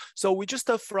products. So we just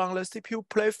from the CPU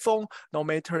platform, no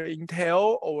matter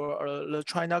Intel or the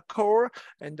China core,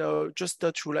 and just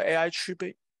to the AI chip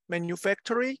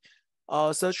manufacturing,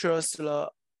 such as the,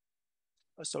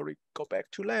 sorry, go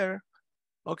back to there.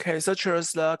 Okay, such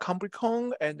as the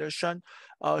Capricorn and the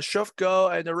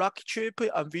Chefgo and the Rockchip,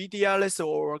 NVIDIA, that's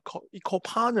our equal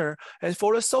partner. And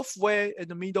for the software and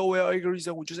the middleware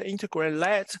algorithm, we just integrate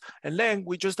that, and then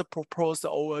we just propose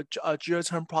our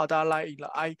JHCTECH product line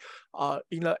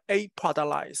in the 8 product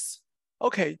lines.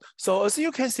 Okay, so as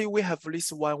you can see, we have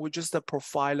this one. We just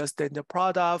profile the standard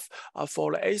product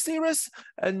for the A series,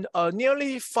 and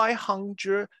nearly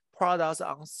 500 products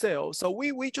on sale. So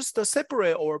we just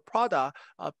separate our product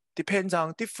depends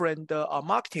on different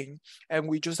marketing, and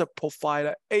we just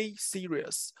profile A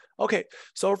series. Okay,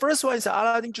 so first one is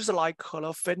ALAD, just like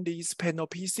Fendi's panel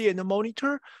PC and the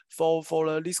monitor for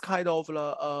this kind of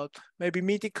maybe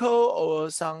medical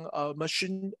or some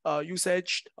machine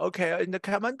usage. Okay, in the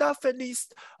Kamanda Fendi's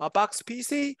box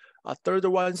PC. Third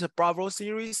one is Bravo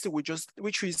series, which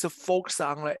is focused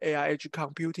on the AI edge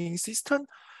computing system.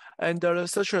 And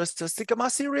such as the Sigma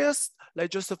series, they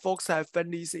just focus on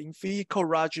Fendi's in vehicle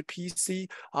large PC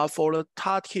for the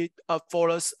target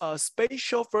for the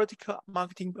spatial vertical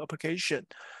marketing application.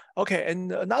 Okay,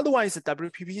 and another one is a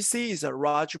WPPC, is a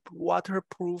large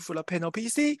waterproof panel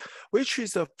PC, which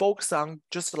is focused on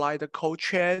just like the cold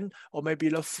chain or maybe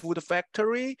the food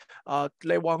factory.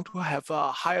 They want to have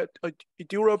a higher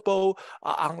durable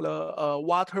on the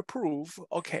waterproof.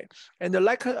 Okay, and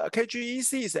like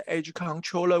KGEC is an edge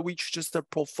controller, which just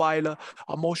provide a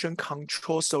motion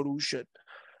control solution.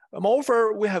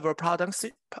 Moreover, we have a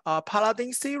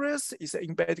Paladin series, is an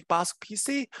embedded box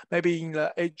PC, maybe in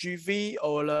the AGV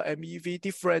or the MEV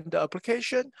different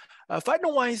application.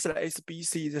 Final one is the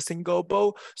SBC, the single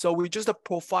board. So we just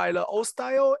profile the old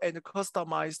style and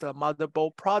customize the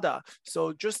motherboard product.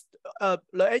 So just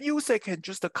the end user can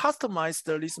just customize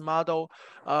this model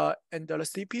and the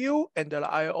CPU and the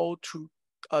I/O to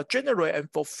generate and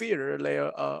fulfill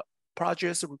their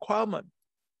project's requirement.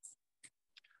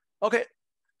 Okay.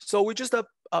 So we just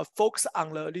focus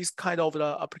on this kind of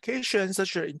the applications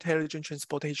such as intelligent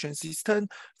transportation system,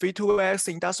 V2X,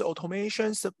 industrial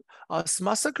automation,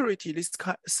 smart security, this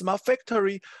kind, smart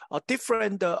factory,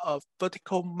 different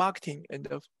vertical marketing and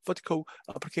vertical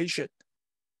application.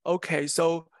 Okay,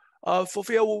 so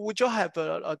fulfill, we just have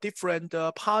a different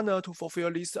partner to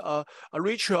fulfill this a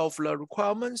range of the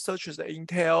requirements such as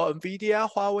Intel, NVIDIA,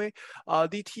 Huawei,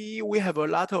 DTE. We have a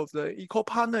lot of the eco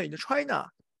partner in China.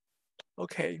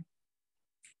 Okay.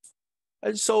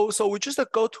 And so we just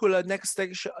go to the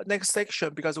next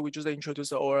section because we just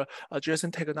introduced our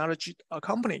adjacent technology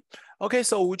company. Okay,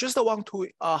 so we just want to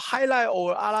highlight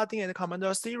our Aladdin and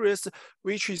Commander series,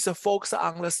 which is focused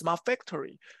on the smart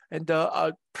factory and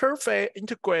perfect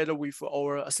integrated with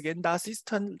our SCADA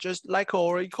system, just like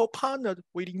our eco-partner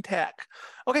WellinTech.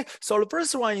 Okay, so the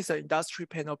first one is an industry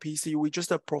panel PC. We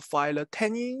just provide a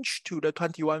 10-inch to the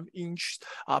 21-inch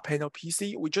panel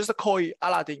PC. We just call it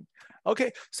Aladdin.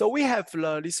 Okay, so we have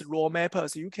this roadmap.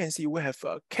 As you can see, we have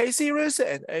K series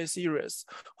and A series.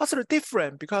 What's the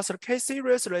difference? Because the K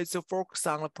series is focused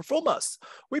on the performance.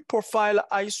 We provide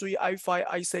i3, i5,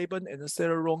 i7, and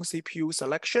Celeron CPU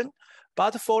selection.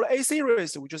 But for the A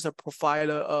series, we just provide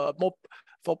more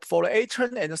for the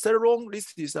A10 and the Celeron.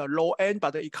 This is a low end,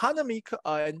 but the economic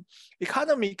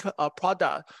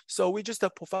product. So we just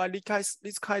provide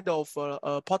this kind of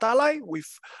product line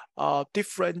with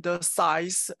different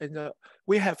size, and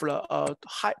we have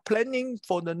high planning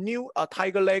for the new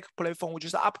Tiger Lake platform, which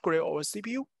is upgrade our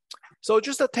CPU. So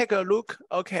just take a look.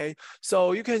 Okay,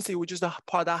 so you can see we just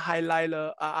product highlight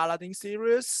the Aladdin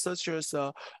series, such as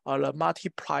the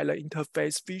multiplier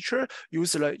interface feature,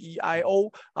 use the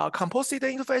EIO composite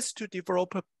interface to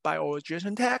develop by our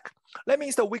JHCTECH. That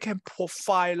means that we can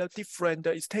provide different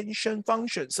extension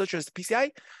functions, such as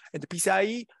PCI and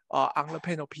PCIe on the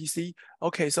panel PC.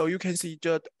 Okay, so you can see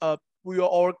that with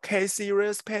our K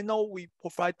series panel, we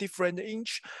provide different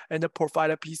inch and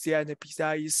provide a PCI and a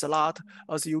PCIe slot,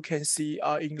 as you can see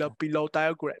in the below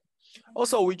diagram.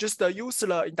 Also, we just use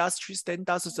the industry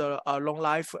standards as a long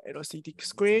life LCD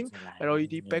screen,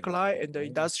 LED backlight, and the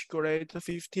industry grade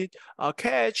 50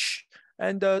 catch,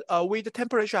 and with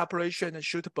temperature operation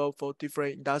suitable for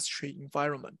different industry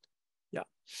environment. Yeah.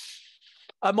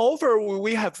 Moreover,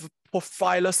 we have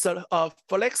provide a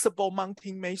flexible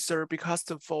mounting measure because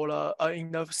for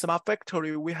in the smart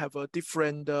factory we have a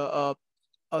different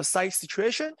site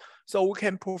situation, so we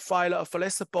can provide a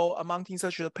flexible mounting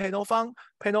such as panel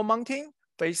mounting,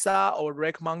 face-up, or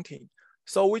rack mounting.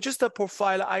 So we just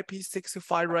provide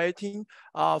IP65 rating,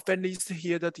 fan list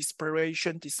here the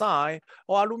dispersion design,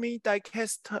 or aluminum die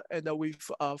cast, and with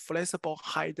flexible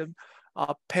hidden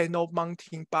panel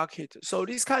mounting bucket. So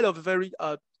this kind of very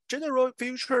general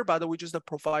feature, but we just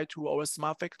provide to our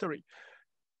smart factory.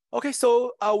 Okay,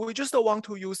 so we just want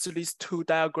to use these two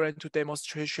diagrams to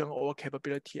demonstration our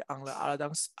capability on the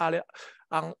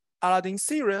Aladdin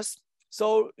series.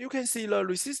 So you can see the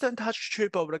resistant touch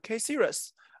chip of the K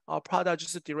series. Our product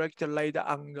just directly laid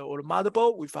on the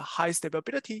motherboard with a high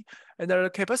stability, and the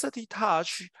capacity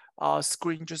touch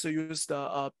screen just use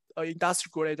the industry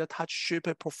grade touch chip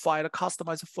and provide a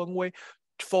customized firmware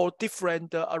for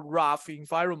different rough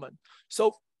environment.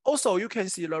 So also you can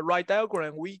see the right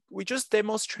diagram. We just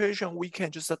demonstration we can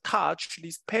just touch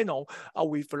this panel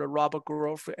with the rubber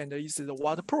glove, and this is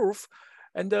waterproof.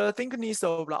 And the thickness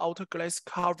of the outer glass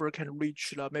cover can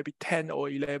reach maybe 10 or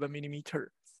 11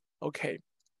 millimeter. Okay.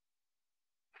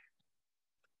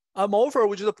 Moreover,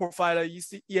 we just provide a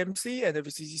EMC and a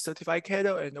VCC certificate,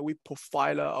 and we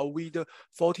provide a with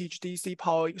voltage DC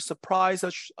power supply,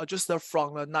 just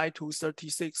from 9 to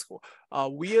 36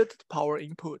 weird power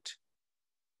input.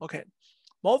 Okay.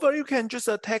 Moreover, you can just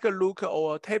take a look at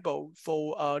our table.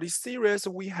 For this series,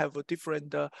 we have a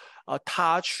different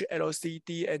touch,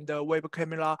 LCD, and web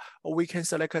camera. We can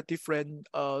select a different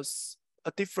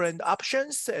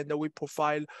options, and we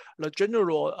provide the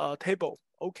general table.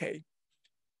 Okay.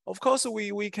 Of course,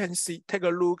 we can take a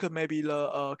look maybe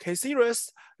the K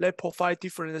series. They provide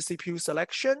different CPU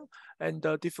selection and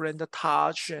different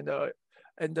touch and the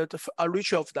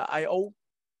reach of the I/O.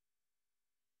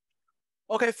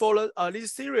 Okay, for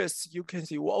this series, you can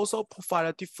see we also provide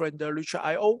a different reach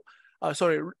I/O.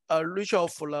 Reach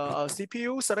of the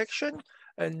CPU selection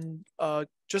and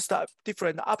just a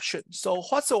different option. So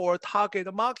what's our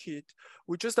target market?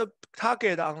 We just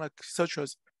target on such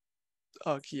as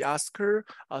kiosker,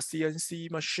 CNC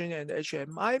machine and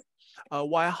HMI,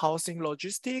 warehousing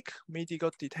logistic, medical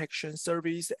detection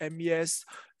service, MES.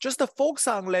 Just focus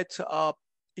on that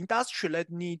industry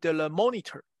that need the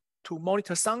monitor to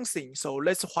monitor something. So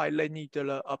that's why they need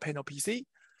the panel PC.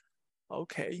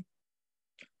 Okay.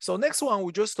 So next one,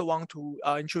 we just want to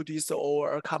introduce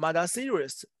our KMDA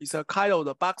series. It's a kind of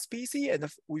the box PC and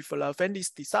with a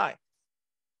fancy design.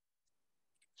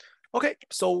 Okay,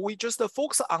 so we just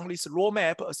focus on this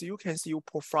roadmap. As you can see, we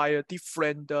provide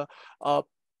different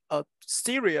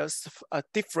series,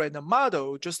 different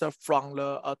model, just from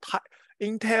the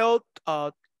Intel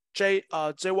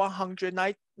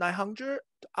J100 900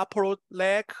 upper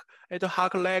leg and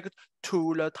hard leg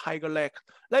to the Tiger leg.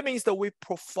 That means that we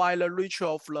provide a reach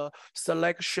of the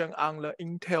selection on the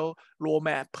Intel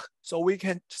roadmap. So we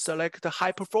can select the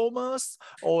high performance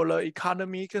or the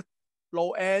economic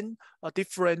low end, a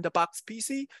different box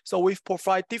PC. So we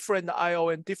provide different IO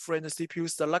and different CPU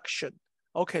selection.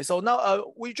 Okay, so now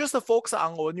we just focus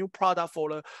on our new product for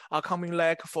the coming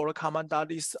leg for the KMDA.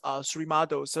 These 3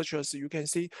 models, such as you can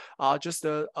see, just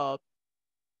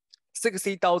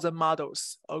 60,000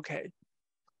 models. Okay.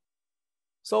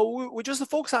 So we just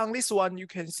focus on this one. You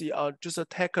can see, just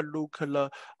take a look at the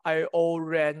I/O,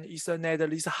 RAN, Ethernet,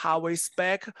 this hardware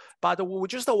spec. But we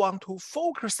just want to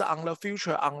focus on the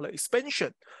future, on the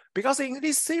expansion. Because in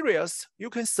this series, you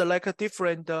can select a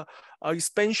different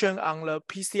expansion on the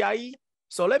PCIe.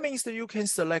 So that means that you can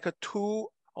select 2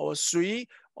 or 3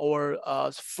 or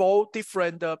 4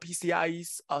 different PCIe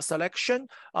selection.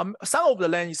 Some of the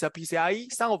LAN is a PCIe,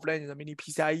 some of them is a mini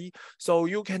PCIe. So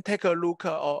you can take a look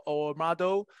at our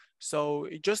model. So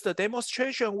just a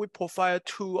demonstration, we provide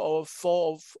 2 or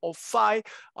 4 or 5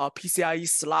 PCIe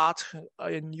slot,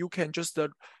 and you can just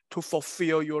to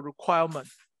fulfill your requirement.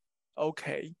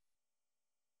 Okay.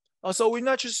 So we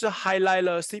not just highlight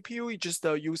the CPU, we just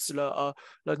use the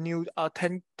new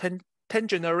 10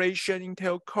 generation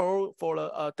Intel Core for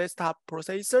the desktop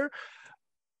processor.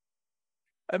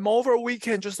 And moreover, we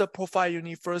can just provide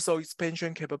universal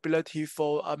expansion capability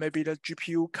for maybe the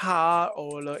GPU card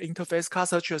or the interface card,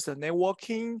 such as the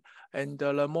networking and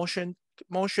the motion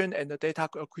and the data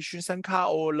acquisition card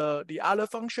or the other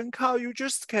function card. You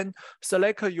just can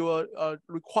select your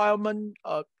requirement,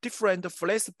 different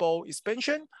flexible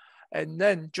expansion, and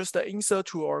then just insert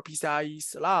to our PCIe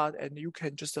slot, and you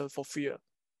can just fulfill.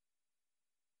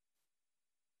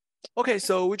 Okay,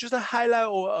 so we just highlight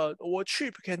our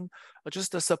chip can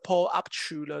just support up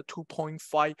to the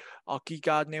 2.5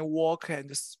 giga network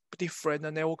and different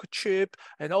network chip.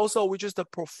 And also we just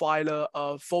provide a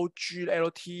 4G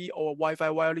LTE or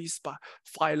Wi-Fi wireless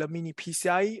by the mini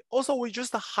PCIe. Also, we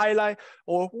just highlight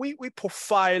or we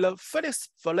provide a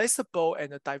flexible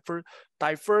and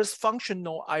diverse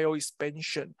functional I/O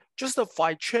expansion. Just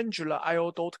by changing the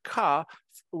I/O card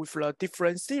with a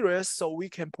different series, so we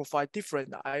can provide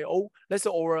different I/O. That's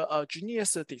our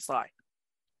genius design.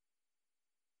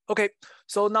 Okay,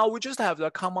 so now we just have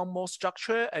the common mode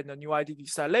structure and the new ID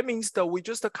design. That means that we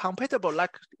just compatible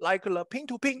like the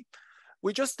pin-to-pin.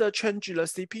 We just change the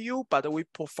CPU, but we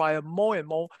provide more and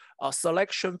more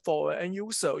selection for end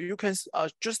user. You can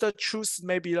just choose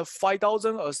maybe the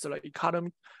 5,000 as the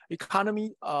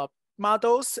economy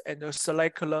models and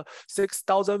select the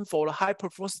 6,000 for the high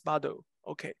performance model.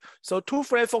 Okay, so 2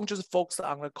 platforms just focus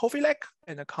on the coffee leg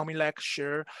and the coming leg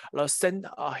share the same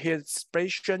head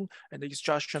expression and the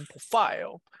instruction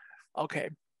profile.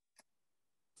 Okay.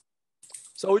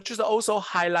 So we just also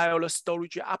highlight the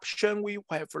storage option. We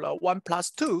have the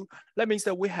 1+2. That means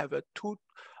that we have a two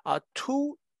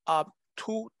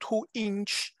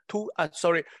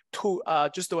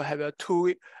just to have a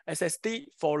 2 SSD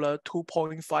for the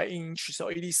 2.5 inch. So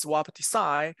it is swap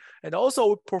design, and also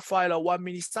we provide a 1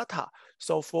 mini SATA.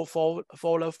 So for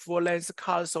the full length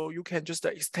card, so you can just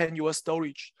extend your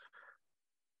storage.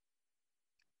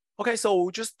 Okay, so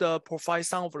we just provide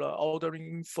some of the ordering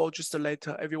info just to let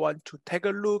everyone to take a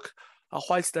look.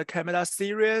 What is the KMDA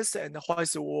series and what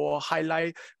is our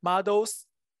highlight models?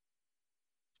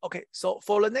 Okay, so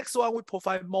for the next one, we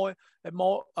provide more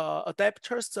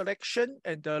adapter selection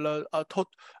and the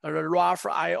rough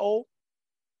I/O.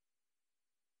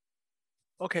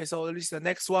 Okay, so this is the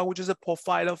next one. We just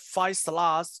provide 5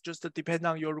 slots, just depend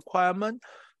on your requirement.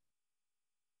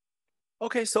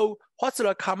 Okay, so what's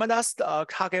the KMDA's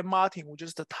target marketing? We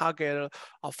just target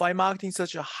 5 marketing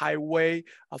such as highway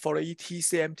for the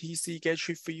ETC, MTC,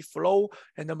 gateway fee flow,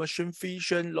 and the machine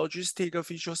vision, logistic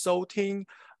visual sorting,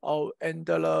 and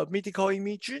the medical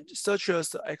imaging such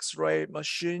as X-ray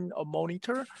machine or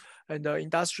monitor, and the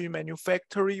industry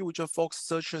manufacturing, which are folks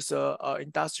such as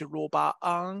industrial robot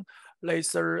arm,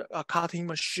 laser cutting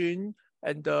machine,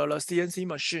 and the CNC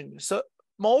machine. So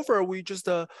moreover, we just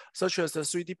such as a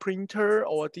 3D printer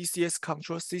or DCS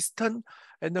control system.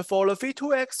 And for the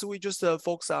V2X, we just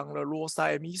focus on the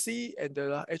roadside MEC and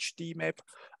the HD map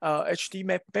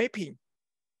mapping.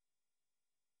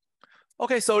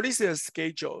 Okay, so this is a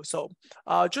schedule. So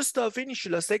just finish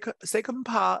the second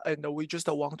part, and we just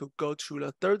want to go to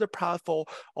the third part for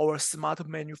our smart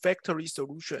manufacturing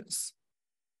solutions.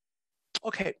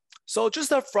 Okay, so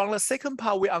just from the second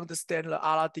part, we understand the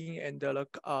Aladdin and the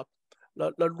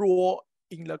role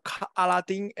in the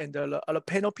Aladdin and the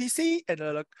panel PC and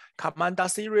the Commander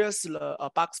series, the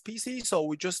box PC. So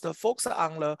we just focus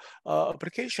on the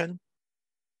application.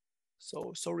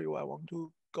 So sorry, I want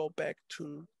to go back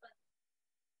to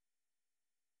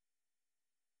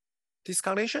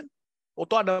disconnection. 我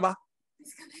断了吗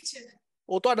 ？Disconnection。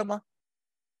我断了吗？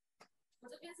我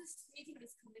这边是 meeting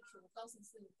disconnection， 我告诉你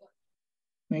是你断。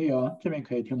没有，这边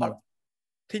可以听到。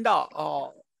听到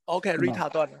哦 ，OK，Rita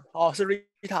断了，哦是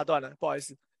Rita 断了，不好意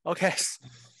思。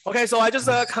OK，OK， so I just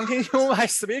continue my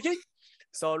speaking.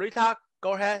 So Rita,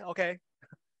 go ahead.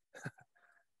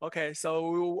 Okay,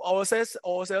 so our sales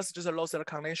just lost the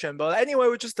connection, but anyway,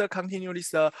 we just continue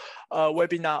this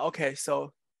webinar. Okay,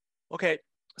 so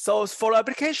for the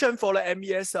application for the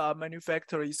MES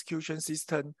manufacturing execution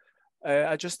system,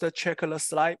 I just check the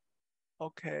slide.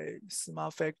 Okay,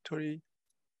 smart factory.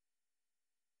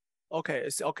 Okay.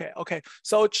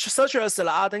 So such as the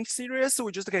Aladdin series,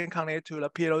 we just can connect to the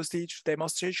PLC to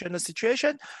demonstration the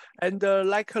situation, and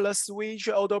like the switch,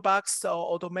 auto box,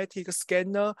 or automatic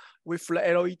scanner with the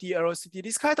LED, LCD,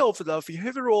 this kind of the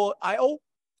behavioral I/O.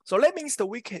 So that means that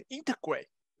we can integrate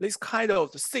this kind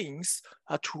of things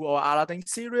to our Aladdin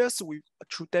series with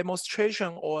to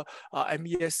demonstration or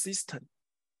MES system.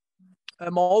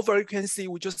 Moreover, you can see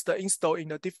we just install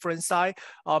in a different site,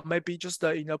 maybe just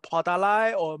in a product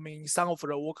line or some of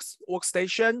the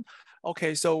workstation.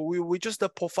 Okay, so we just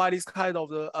provide this kind of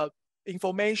the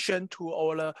information to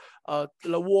all the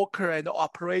worker and the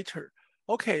operator.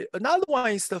 Okay, another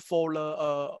one is for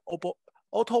the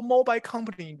automobile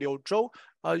company Liuzhou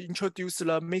introduced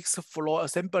the mixed floor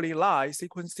assembly line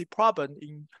sequencing problem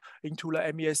into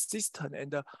the MES system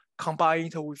and combine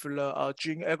it with the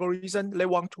gene algorithm. They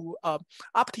want to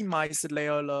optimize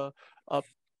their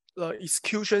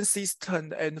execution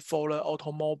system and for the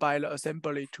automobile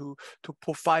assembly to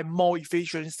provide more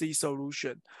efficiency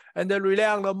solution and rely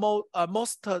on the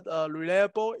most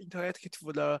reliable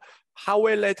interactive the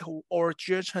hardware LED or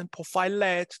GHN profile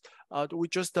LED. We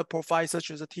just provide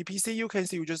such as a TPC. You can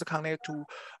see we just connect to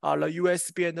the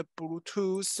USB and the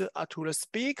Bluetooth to the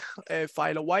speak,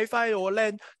 via the Wi-Fi or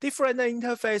LAN, different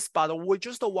interface, but we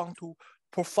just want to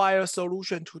provide a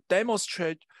solution to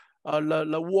demonstrate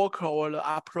the worker or the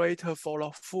operator for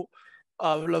the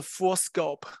full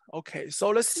scope. Okay,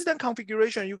 so the system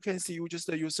configuration, you can see we just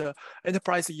use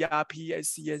enterprise ERP,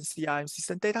 SC, and CRM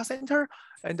system data center,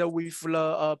 and with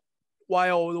the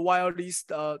wireless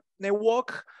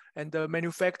network and the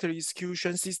manufacturing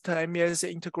execution system MES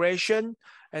integration,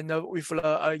 and with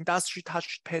the industry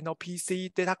touch panel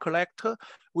PC data collector.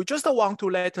 We just want to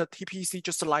let the TPC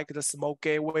just like the small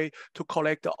gateway to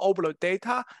collect all the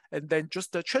data and then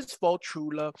just transfer to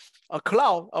the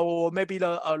cloud or maybe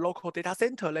the local data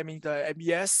center, that means the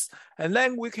MES. And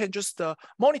then we can just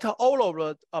monitor all of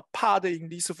the part in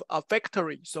this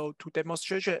factory. So to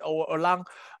demonstration or along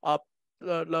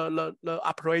the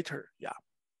operator, yeah.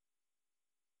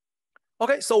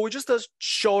 Okay, so we just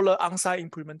show the on-site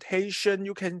implementation.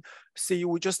 You can see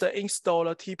we just install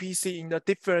the TPC in a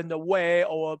different way,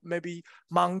 or maybe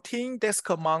mounting,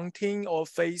 desktop mounting, or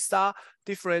FASA,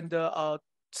 different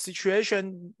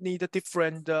situation need a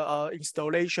different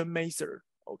installation method.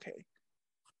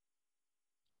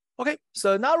 Okay,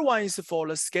 so another one is for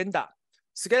the SCADA.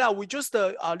 SCADA, we just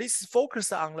this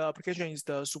focus on the application is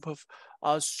the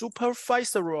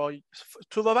supervisory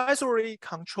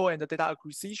control and the data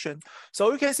acquisition.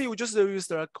 So you can see we just use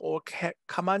the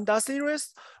Commander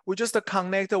series. We just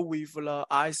connect with the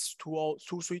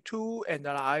IS-232 and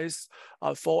the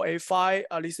IS-485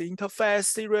 this interface,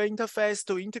 serial interface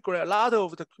to integrate a lot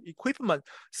of the equipment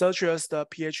such as the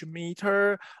pH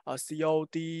meter,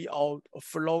 COD, or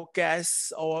flow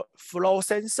gas or flow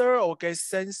sensor or gas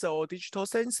sensor or digital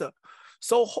sensor.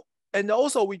 So and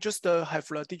also we just have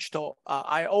the digital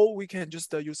I/O. We can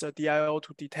just use a DIO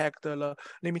to detect the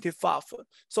limited FAF.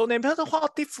 So no matter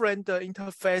what different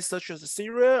interface such as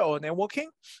serial or networking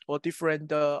or different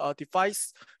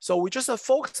device. So we just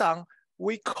focus on,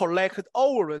 we collect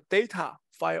all the data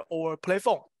via our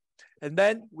platform. And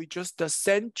then we just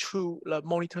send to the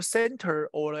monitor center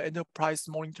or the enterprise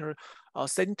monitor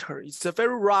center. It's a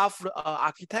very rough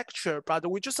architecture, but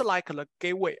we just like the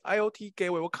gateway, IoT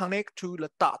gateway will connect to the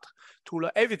dot, to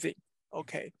the everything,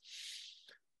 okay.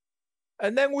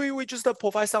 And then we just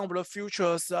provide some of the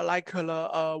features like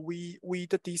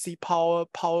the DC power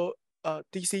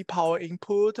DC power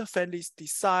input, fan list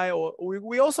design, or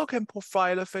we also can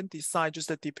provide a fan design,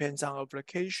 just depends on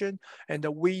application and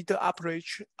with the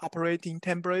operating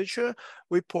temperature.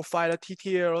 We provide a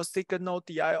TTL signal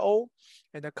DIO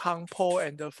and the COM port,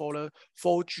 and for the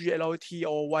 4G LTE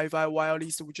or Wi-Fi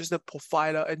wireless, we just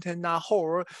provide an antenna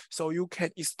hole so you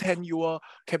can extend your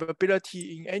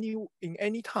capability in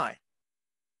any time.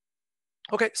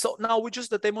 Okay, so now we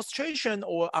just the demonstration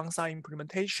or on-site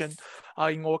implementation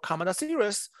in our KMDA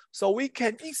series. So we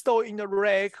can install in the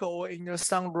rack or in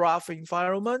some rough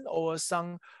environment, or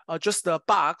some just the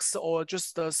box, or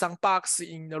just some box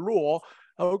in the raw.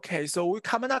 Okay, so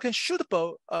KMDA can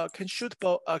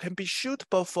be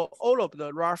shootable for all of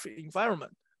the rough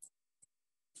environment.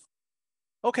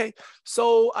 Okay,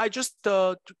 so I just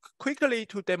quickly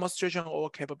to demonstration our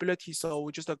capability. So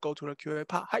we just go to the QA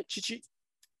part. Hi, Chichi.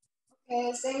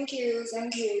 Okay, thank you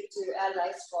to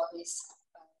Alex for this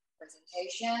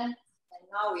presentation. And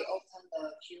now we open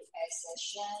the QA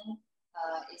session.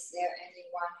 Is there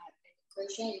anyone have any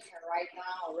question? You can write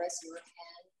down or raise your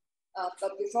hand.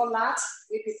 But before that,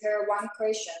 we prepare one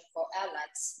question for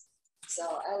Alex.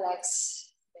 So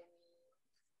Alex,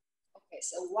 okay,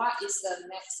 so what is the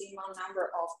maximum number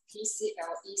of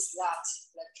PCLE slots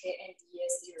the KMDA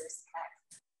series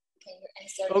have? Can you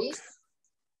answer this?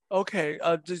 Okay,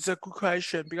 this is a good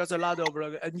question, because a lot of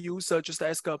end users just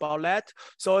ask about that.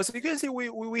 So as you can see,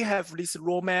 we have this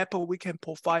roadmap. We can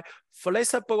provide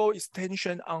flexible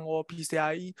extension on our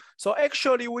PCIe. So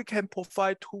actually, we can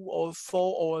provide 2 or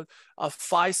 4 or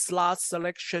 5 slots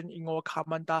selection in our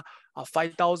KMDA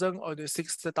 5000 or the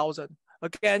 6000.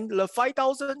 Again, the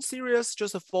 5000 series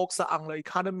just focus on the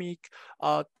economic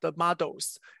the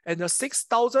models, and the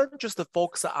 6000 just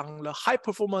focus on the high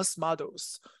performance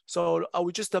models. So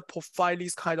we just provide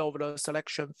this kind of the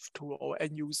selection to our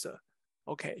end user.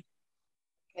 Okay.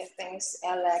 Okay, thanks,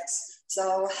 Alex.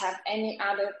 So have any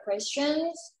other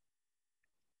questions?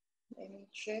 Let me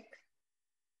check.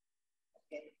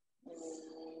 Okay.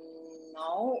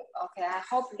 No. Okay, I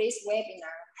hope this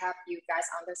webinar help you guys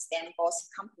understand both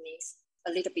companies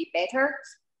a little bit better.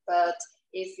 But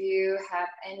if you have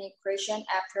any question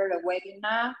after the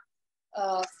webinar,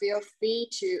 feel free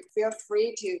to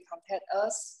contact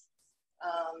us.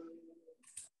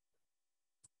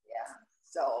 Yeah.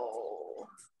 So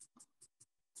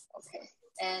okay.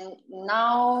 And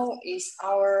now is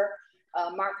our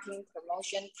marketing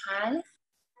promotion time.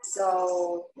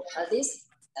 So this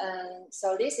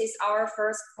is our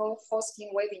first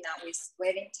hosting webinar with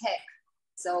WellinTech.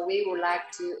 So we would like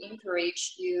to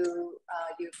encourage you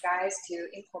guys to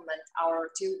implement our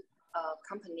two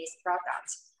companies'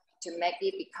 products to make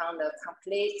it become the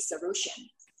complete solution.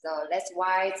 So that's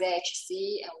why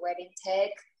JHC and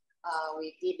WellinTech,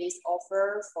 we did this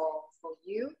offer for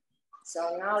you.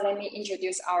 So now let me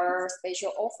introduce our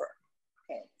special offer.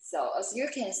 Okay, so as you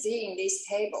can see in this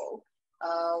table,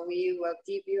 we will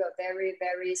give you a very,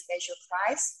 very special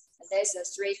price. And there's a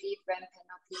 3D front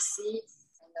panel PC.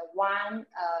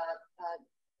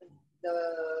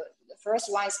 The first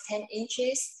one is 10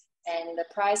 inches, and the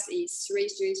price is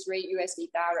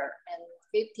 $333 and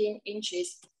 15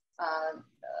 inches.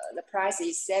 The price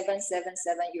is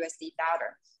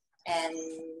 $777 and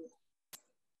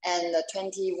the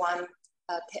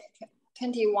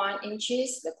 21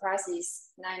 inches, the price is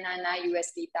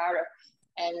 $999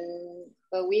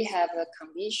 but we have a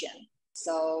condition.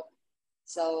 So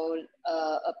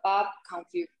above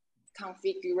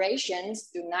configurations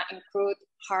do not include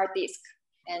hard disk,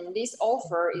 and this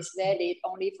offer is valid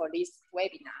only for this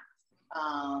webinar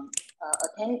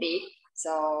attendee.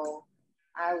 So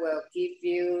I will give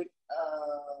you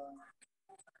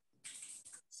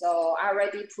so I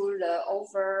already put the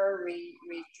offer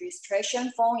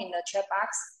registration form in the chat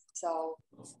box. So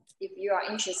if you are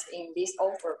interested in this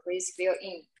offer, please fill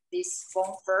in this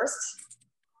form first.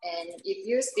 And if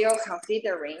you're still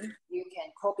considering, you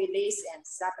can copy this and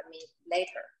submit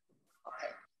later.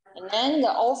 Okay. And then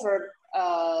the offer,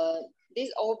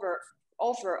 this offer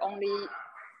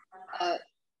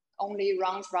only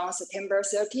runs from September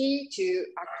 30 to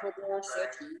October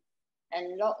 30,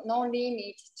 and no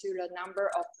limit to the number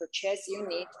of purchase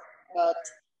unit, but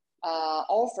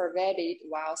offer valid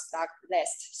while stock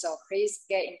lasts. So please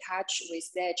get in touch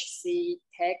with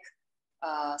JHCTECH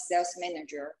sales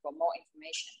manager for more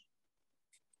information.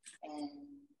 And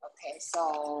okay,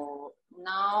 so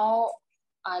now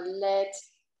I let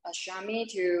Shami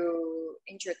to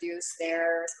introduce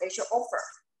their special offer.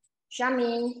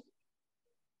 Shami.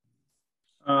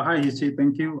 Hi, Yichi,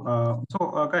 thank you.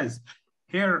 Guys,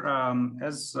 here,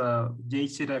 as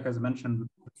JHCTECH has mentioned,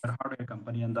 we're a hardware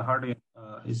company, and the hardware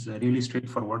is really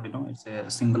straightforward. You know, it's a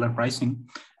singular pricing.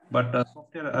 but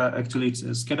software actually it's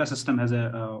SCADA system has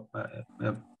a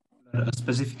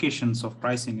specifications of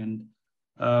pricing. And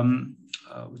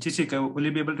JHCTECH, will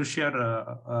you be able to share?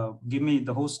 Give me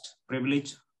the host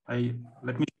privilege.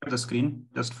 Let me share the screen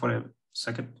just for a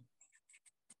second.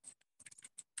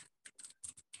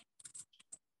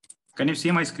 Can you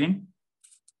see my screen?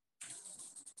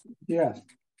 Yes.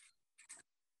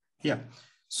 Yeah.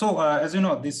 So as you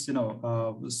know, this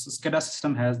SCADA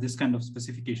system has this kind of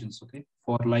specifications, okay,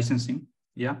 for licensing.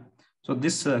 Yeah. So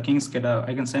this King SCADA,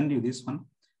 I can send you this one.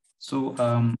 So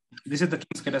this is the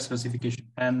King SCADA specification,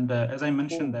 and as I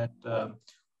mentioned that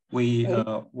we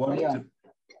worked.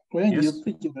 国燕，你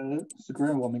自己的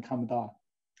screen 我们看不到，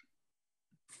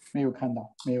没有看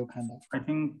到。 I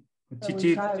think Okay,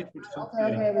 we try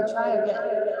again.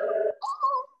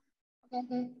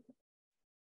 Okay.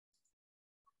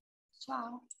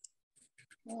 Ciao.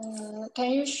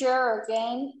 Can you share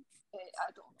again? I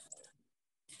don't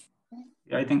know.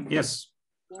 Yeah, I think yes.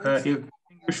 You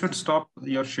should stop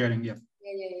your sharing. Yeah.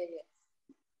 Yeah.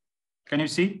 Can you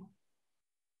see?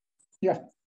 Yeah.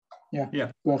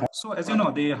 Go ahead. So as you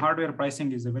know, the hardware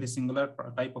pricing is a very singular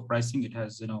type of pricing. It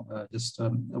has,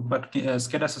 but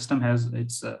SCADA system has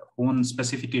its own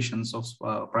specifications of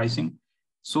pricing.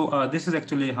 So this is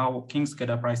actually how King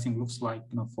SCADA pricing looks like,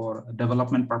 for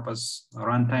development purpose,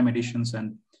 runtime editions,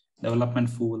 and development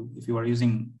full. If you are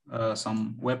using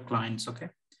some web clients, okay,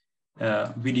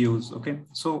 videos, okay.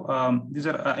 So these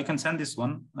are I can send this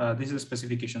one. This is a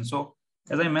specification. So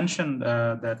as I mentioned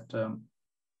that.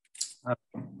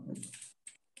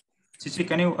 Cici,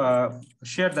 can you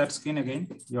share that screen again,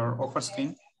 your offer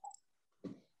screen?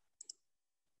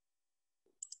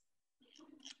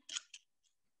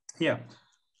 Yeah.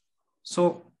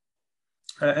 So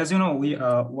as you know, we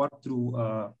work through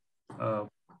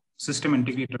system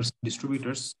integrators,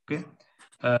 distributors. Okay.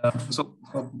 So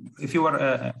if you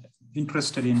are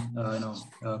interested in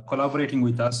collaborating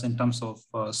with us in terms of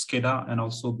SCADA and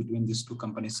also between these two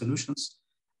company solutions,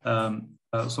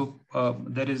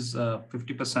 there is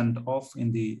 50% off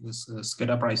in the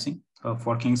SCADA pricing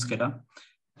for King SCADA.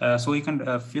 So you can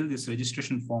fill this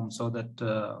registration form so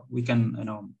that we can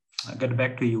get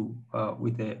back to you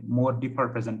with a more deeper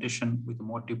presentation, with a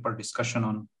more deeper discussion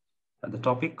on the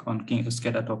topic, on King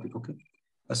SCADA topic. Okay,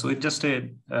 so it's just a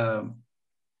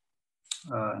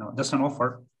just an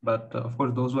offer, but of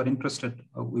course those who are interested,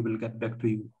 we will get back to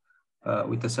you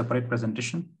with a separate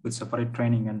presentation, with separate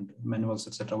training and manuals,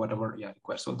 etc., whatever you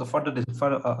require. So the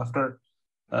after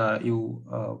you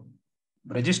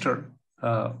register,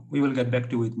 we will get back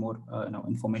to you with more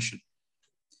information.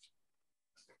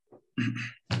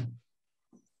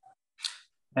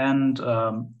 And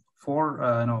for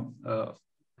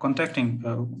contacting,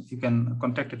 you can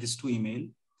contact these two email,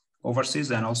 overseas,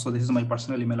 and also this is my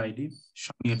personal email ID,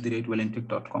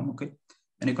 shami@wellintech.com. Okay.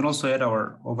 And you can also add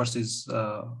our overseas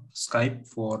Skype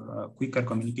for quicker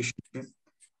communication. Okay?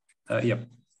 Yeah.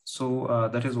 So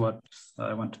that is what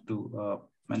I wanted to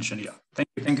mention. Yeah. Thank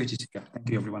you, JHCTECH. Thank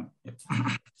you, everyone. Yeah.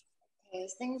 Okay,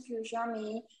 thank you,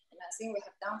 Shami. And I think we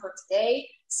have done for today.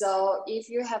 So if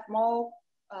you have more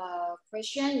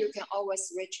questions, you can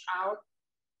always reach out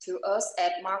to us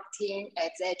at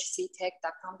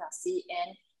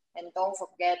marketing@jhctech.com.cn. And don't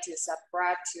forget to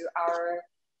subscribe to our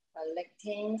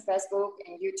LinkedIn, Facebook,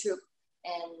 and YouTube.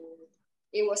 And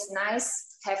it was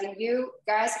nice having you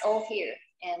guys all here.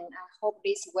 And I hope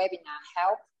this webinar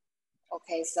helped.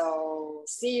 Okay, so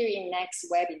see you in next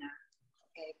webinar.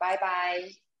 Okay,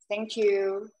 bye-bye. Thank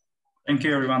you. Thank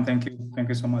you, everyone. Thank you. Thank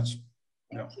you so much.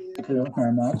 Thank you. Thank you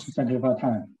very much. Thank you for your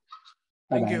time.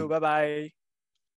 Thank you. Bye-bye.